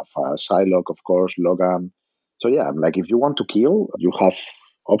also can have Psylocke, of course, Logan. So yeah, like if you want to kill, you have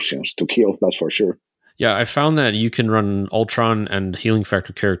options to kill, that's for sure. Yeah, I found that you can run Ultron and healing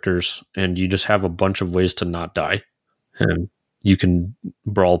factor characters, and you just have a bunch of ways to not die. And you can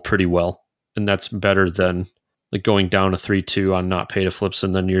brawl pretty well. And that's better than like going down a 3-2 on not pay to flips,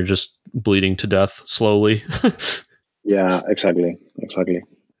 and then you're just bleeding to death slowly. Yeah, exactly.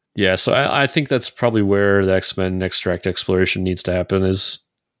 Yeah, so I think that's probably where the X-Men Extract exploration needs to happen, is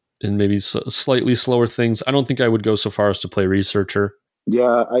in maybe slightly slower things. I don't think I would go so far as to play Researcher.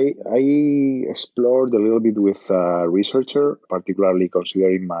 Yeah, I explored a little bit with Researcher, particularly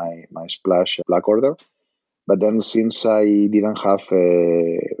considering my Splash Black Order. But then since I didn't have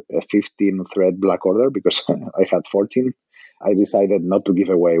a 15 thread Black Order because I had 14, I decided not to give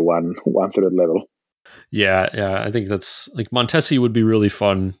away one thread level. Yeah, I think that's like Montesi would be really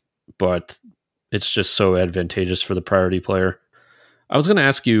fun, but it's just so advantageous for the priority player. I was going to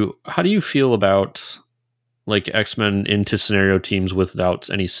ask you, how do you feel about like X-Men into scenario teams without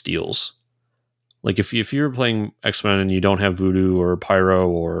any steals? Like if you're playing X-Men and you don't have Voodoo or Pyro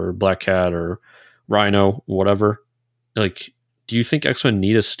or Black Cat or Rhino, whatever, like do you think X-Men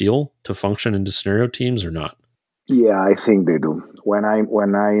need a steal to function into scenario teams or not? Yeah, I think they do. When I'm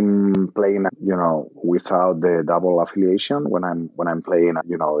playing, without the double affiliation, when I'm playing,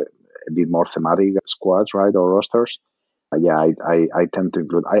 a bit more thematic squads, right, or rosters. Yeah, I tend to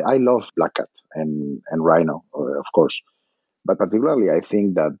include. I love Black Cat and Rhino, of course, but particularly I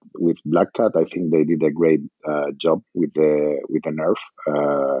think that with Black Cat, I think they did a great job with the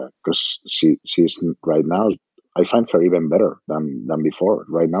nerf because she's right now. I find her even better than before.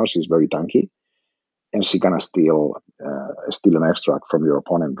 Right now, she's very tanky and she can steal an extract from your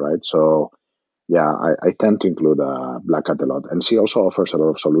opponent, right? So yeah, I tend to include Black Cat a lot, and she also offers a lot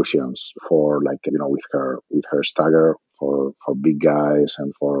of solutions for with her stagger for big guys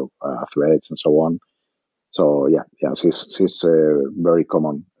and for threats and so on. So yeah, she's a very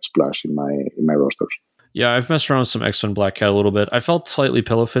common splash in my rosters. Yeah, I've messed around with some X-Men Black Cat a little bit. I felt slightly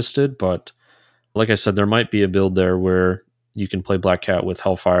pillow-fisted, but like I said, there might be a build there where you can play Black Cat with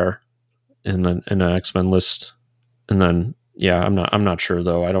Hellfire in an X-Men list, and then yeah, I'm not sure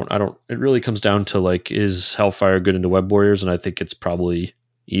though. I don't. It really comes down to like, is Hellfire good into Web Warriors, and I think it's probably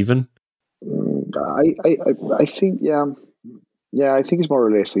even. I think yeah, I think it's more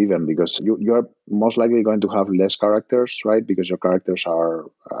or less even because you're most likely going to have less characters, right? Because your characters are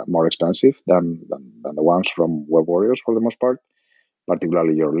more expensive than the ones from Web Warriors for the most part,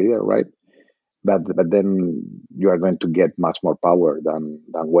 particularly your leader, right? But then you are going to get much more power than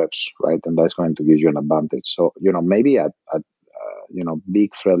webs, right? And that's going to give you an advantage. So maybe at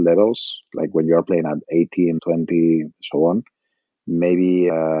big threat levels, like when you are playing at 18, 20, so on, maybe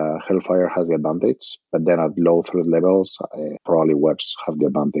Hellfire has the advantage. But then at low threat levels, probably webs have the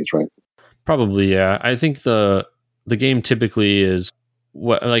advantage, right? Probably, yeah. I think the game typically is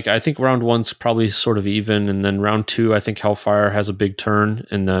I think round one's probably sort of even, and then round two, I think Hellfire has a big turn,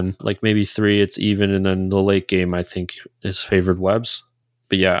 and then like maybe three, it's even, and then the late game, I think, is favored webs.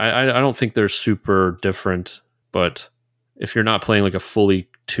 But yeah, I don't think they're super different. But if you're not playing like a fully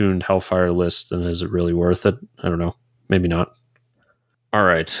tuned Hellfire list, then is it really worth it? I don't know. Maybe not. All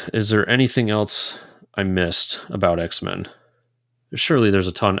right. Is there anything else I missed about X-Men? Surely there's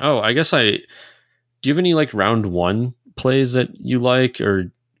a ton. Oh, I guess do you have any like round one plays that you like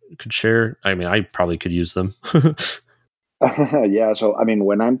or could share? I mean, I probably could use them. Yeah, so I mean,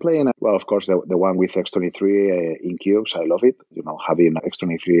 when I'm playing, well, of course, the one with X23 in cubes, I love it. Having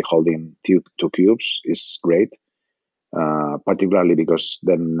X23 holding two cubes is great, particularly because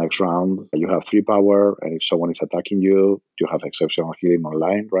then next round you have 3 power, and if someone is attacking you, you have exceptional healing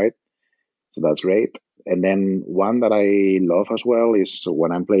online, right? So that's great. And then one that I love as well is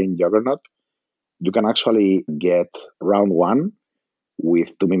when I'm playing Juggernaut, you can actually get round one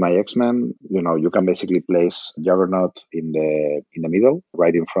with To Me My X-Men. You can basically place Juggernaut in the middle,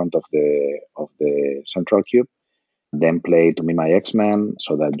 right in front of the central cube. Then play To Me My X-Men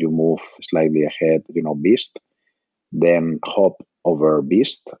so that you move slightly ahead, Beast. Then hop over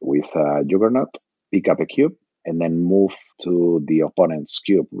Beast with Juggernaut, pick up a cube, and then move to the opponent's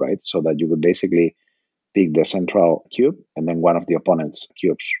cube, right? So that you could basically pick the central cube and then one of the opponent's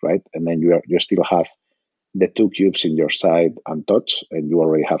cubes, right? And then you still have the 2 cubes in your side untouched, and you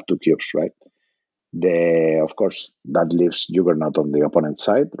already have 2 cubes, right? Of course, that leaves Juggernaut on the opponent's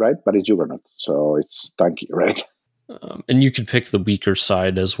side, right? But it's Juggernaut, so it's tanky, right? And you could pick the weaker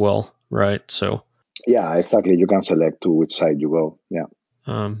side as well, right? So yeah, exactly. You can select to which side you go.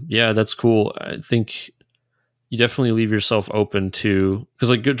 Yeah. Yeah, that's cool. I think you definitely leave yourself open to, because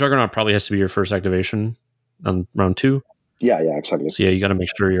like Juggernaut probably has to be your first activation on round 2. Yeah, exactly. So yeah, you got to make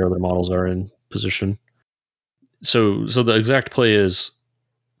sure your other models are in position. So the exact play is,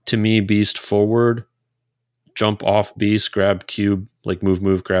 to me, Beast forward, jump off Beast, grab cube, like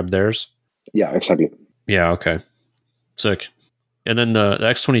move, grab theirs. Yeah, exactly. Yeah, okay. Sick. And then the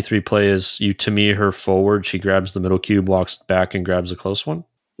X-23 play is you to me her forward. She grabs the middle cube, walks back, and grabs a close one.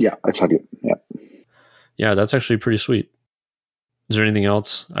 Yeah, exactly. Yeah. Yeah, that's actually pretty sweet. Is there anything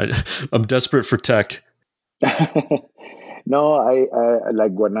else? I'm desperate for tech. No, I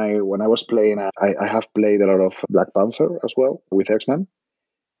like when I was playing. I have played a lot of Black Panther as well with X-Men,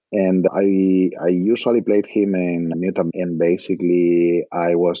 and I usually played him in Mutant. And basically,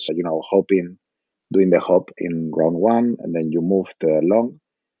 I was hopping, doing the hop in round one, and then you moved long,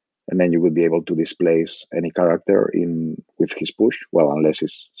 and then you would be able to displace any character in with his push. Well, unless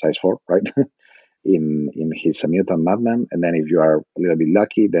it's size 4, right? in his Mutant Madman, and then if you are a little bit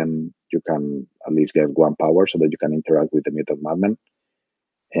lucky, then you can at least get 1 power so that you can interact with the Mutant Madman.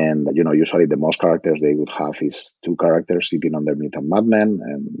 And usually the most characters they would have is 2 characters sitting on their Mutant Madman,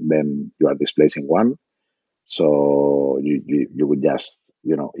 and then you are displacing 1. So you would just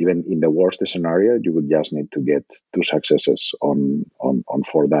even in the worst scenario, you would just need to get 2 successes on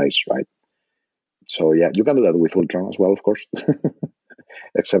 4 dice, right? So yeah, you can do that with Ultron as well, of course.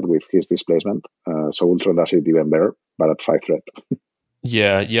 Except with his displacement. So Ultron does it even better, but at 5 threat.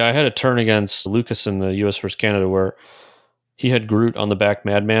 Yeah. I had a turn against Lucas in the US vs. Canada where he had Groot on the back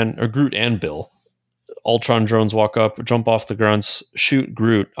Madman, or Groot and Bill. Ultron drones walk up, jump off the grunts, shoot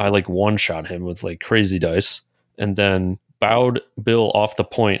Groot. I one-shot him with crazy dice, and then bowed Bill off the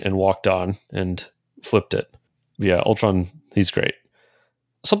point and walked on and flipped it. Yeah, Ultron, he's great.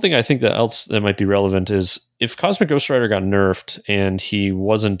 Something I think that might be relevant is if Cosmic Ghost Rider got nerfed and he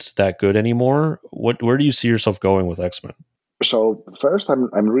wasn't that good anymore, where do you see yourself going with X-Men? So first,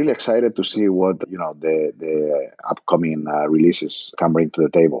 I'm really excited to see what the upcoming releases can bring to the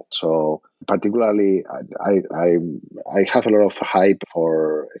table. So particularly, I have a lot of hype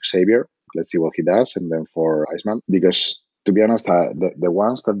for Xavier. Let's see what he does, and then for Iceman, because to be honest, the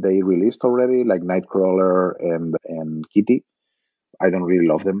ones that they released already, like Nightcrawler and Kitty, I don't really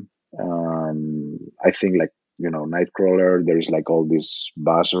love them. I think Nightcrawler, there is all this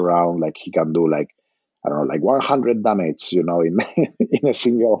buzz around, he can do I don't know, 100 damage, in in a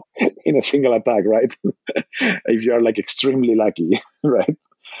single attack, right? If you are extremely lucky, right?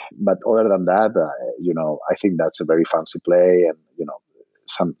 But other than that, I think that's a very fancy play, and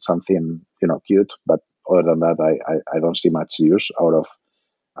something cute. But other than that, I don't see much use out of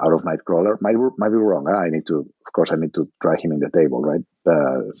Nightcrawler. Might be wrong. I need to try him in the table, right?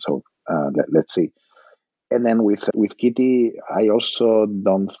 Let's see. And then with Kitty, I also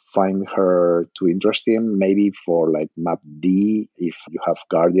don't find her too interesting. Maybe for map D, if you have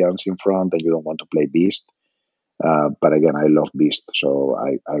Guardians in front and you don't want to play Beast. But again, I love Beast, so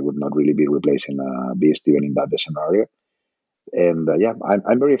I would not really be replacing Beast even in that scenario. And yeah,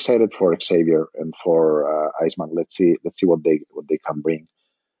 I'm very excited for Xavier and for Iceman. Let's see what they can bring.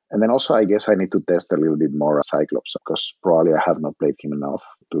 And then also, I guess I need to test a little bit more Cyclops, because probably I have not played him enough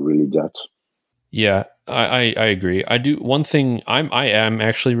to really judge. Yeah, I agree. I do. One thing, I am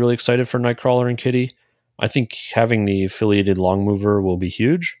actually really excited for Nightcrawler and Kitty. I think having the affiliated long mover will be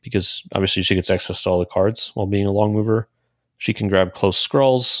huge, because obviously she gets access to all the cards while being a long mover. She can grab close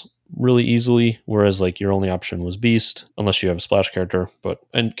Skrulls really easily, whereas your only option was Beast, unless you have a splash character.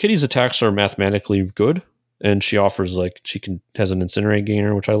 And Kitty's attacks are mathematically good, and she offers has an Incinerate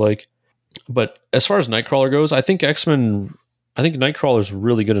gainer, which I like. But as far as Nightcrawler goes, I think Nightcrawler is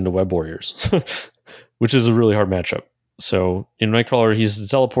really good into Web Warriors, which is a really hard matchup. So in Nightcrawler, the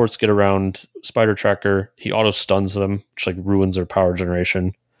teleports get around Spider Tracker. He auto stuns them, which ruins their power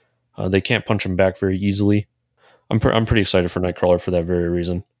generation. They can't punch him back very easily. I'm pretty excited for Nightcrawler for that very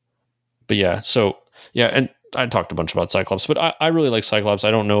reason. But yeah, and I talked a bunch about Cyclops, but I really like Cyclops.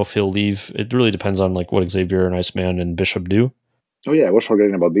 I don't know if he'll leave. It really depends on what Xavier and Iceman and Bishop do. Oh yeah, I was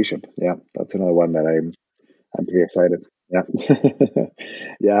forgetting about Bishop. Yeah, that's another one that I'm pretty excited. Yeah,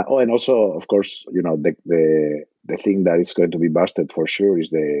 yeah. Oh, and also, of course, the thing that is going to be busted for sure is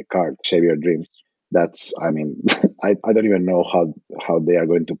the card Xavier Dreams. That's, I mean, I don't even know how they are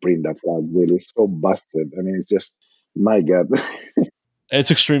going to print that card. Really, it's so busted. I mean, it's just, my God.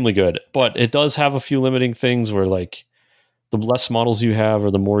 It's extremely good, but it does have a few limiting things where the less models you have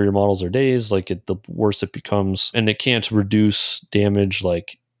or the more your models are dazed, the worse it becomes, and it can't reduce damage.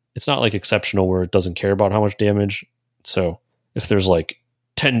 It's not exceptional where it doesn't care about how much damage. So if there's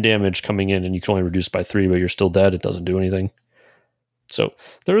 10 damage coming in and you can only reduce by 3, but you're still dead, it doesn't do anything. So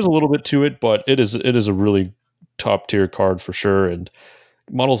there is a little bit to it, but it is a really top tier card for sure. And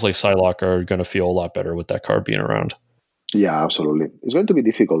models like Psylocke are going to feel a lot better with that card being around. Yeah, absolutely. It's going to be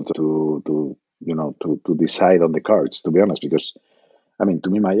difficult to decide on the cards, to be honest, because I mean, to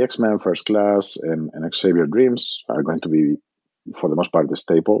me, my X-Men First Class and Xavier Dreams are going to be, for the most part, the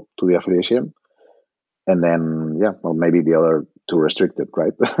staple to the affiliation. And then, yeah, well, maybe the other too restricted,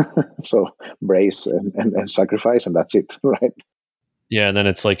 right? So brace and sacrifice, and that's it, right? Yeah, and then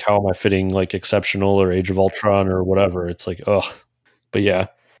it's like, how am I fitting like Exceptional or Age of Ultron or whatever? It's like, ugh. But yeah.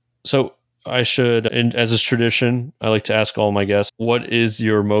 So I should, and as is tradition, I like to ask all my guests, what is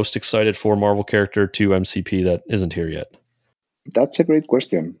your most excited for Marvel character to MCP that isn't here yet? That's a great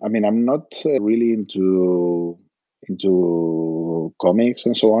question. I mean, I'm not really into comics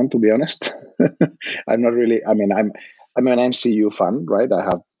and so on, to be honest. I'm not really. I mean, I'm an MCU fan, right? I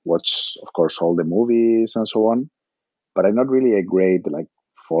have watched, of course, all the movies and so on, but I'm not really a great like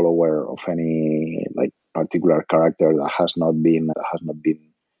follower of any like particular character that has not been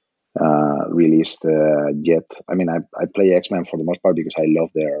released yet. I mean, I play X-Men for the most part because I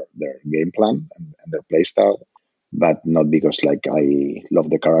love their game plan and their play style, but not because like I love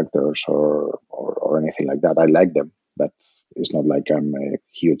the characters or anything like that. I like them, but it's not like I'm a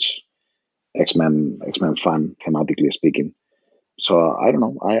huge X-Men fan, thematically speaking. So I don't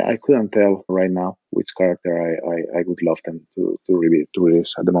know. I couldn't tell right now which character I would love them to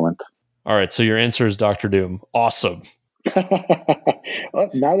release at the moment. All right, so your answer is Doctor Doom. Awesome. Well,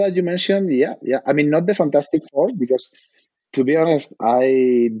 now that you mention, yeah. I mean, not the Fantastic Four, because to be honest,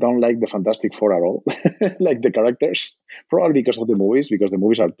 I don't like the Fantastic Four at all. Like the characters, probably because of the movies, because the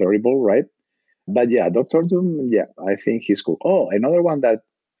movies are terrible, right? But yeah, Doctor Doom, yeah, I think he's cool. Oh, another one that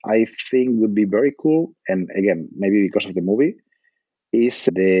I think would be very cool, and again, maybe because of the movie, is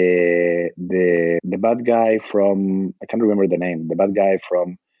the bad guy from, I can't remember the name. The bad guy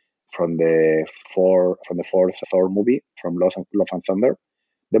from the fourth Thor movie, from Love and Thunder.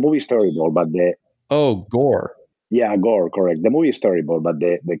 The movie is terrible, but Gore. yeah, Gore, correct. The movie is terrible, but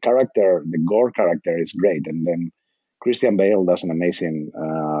the character, the Gore character, is great, and then Christian Bale does an amazing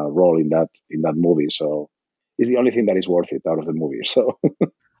role in that movie. So it's the only thing that is worth it out of the movie. So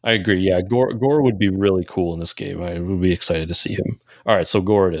I agree. Yeah, Gore would be really cool in this game. I would be excited to see him. All right, so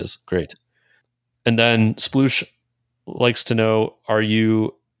Gore it is. Great. And then Sploosh likes to know, are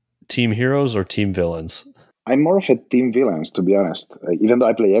you team heroes or team villains? I'm more of a team villains, to be honest. Even though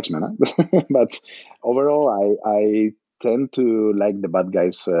I play X-Men, huh? But overall, I tend to like the bad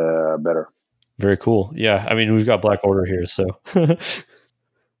guys better. Very cool. Yeah, I mean, we've got Black Order here, so.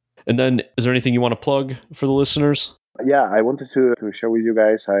 And then, is there anything you want to plug for the listeners? Yeah, I wanted to share with you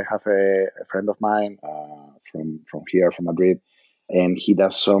guys. I have a friend of mine from here, from Madrid, and he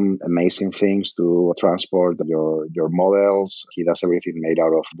does some amazing things to transport your models. He does everything made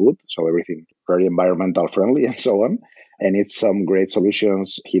out of wood, so everything very environmental friendly and so on. And it's some great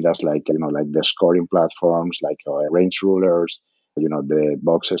solutions. He does like like the scoring platforms, like range rulers, the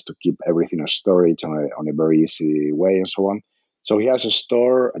boxes to keep everything in storage on a very easy way and so on. So he has a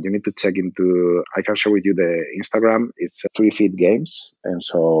store. You need to check into. I can share with you the Instagram. It's 3 Feet Games, and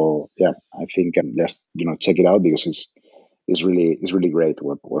so yeah, I think just check it out because it's really great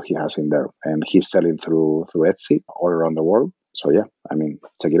what he has in there, and he's selling through Etsy all around the world. So yeah, I mean,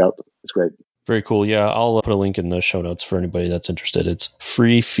 check it out. It's great. Very cool. Yeah, I'll put a link in the show notes for anybody that's interested. It's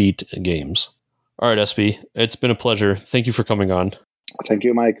 3 Feet Games. All right, SB, it's been a pleasure. Thank you for coming on. Thank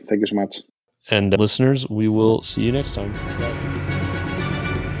you, Mike. Thank you so much. And listeners, we will see you next time.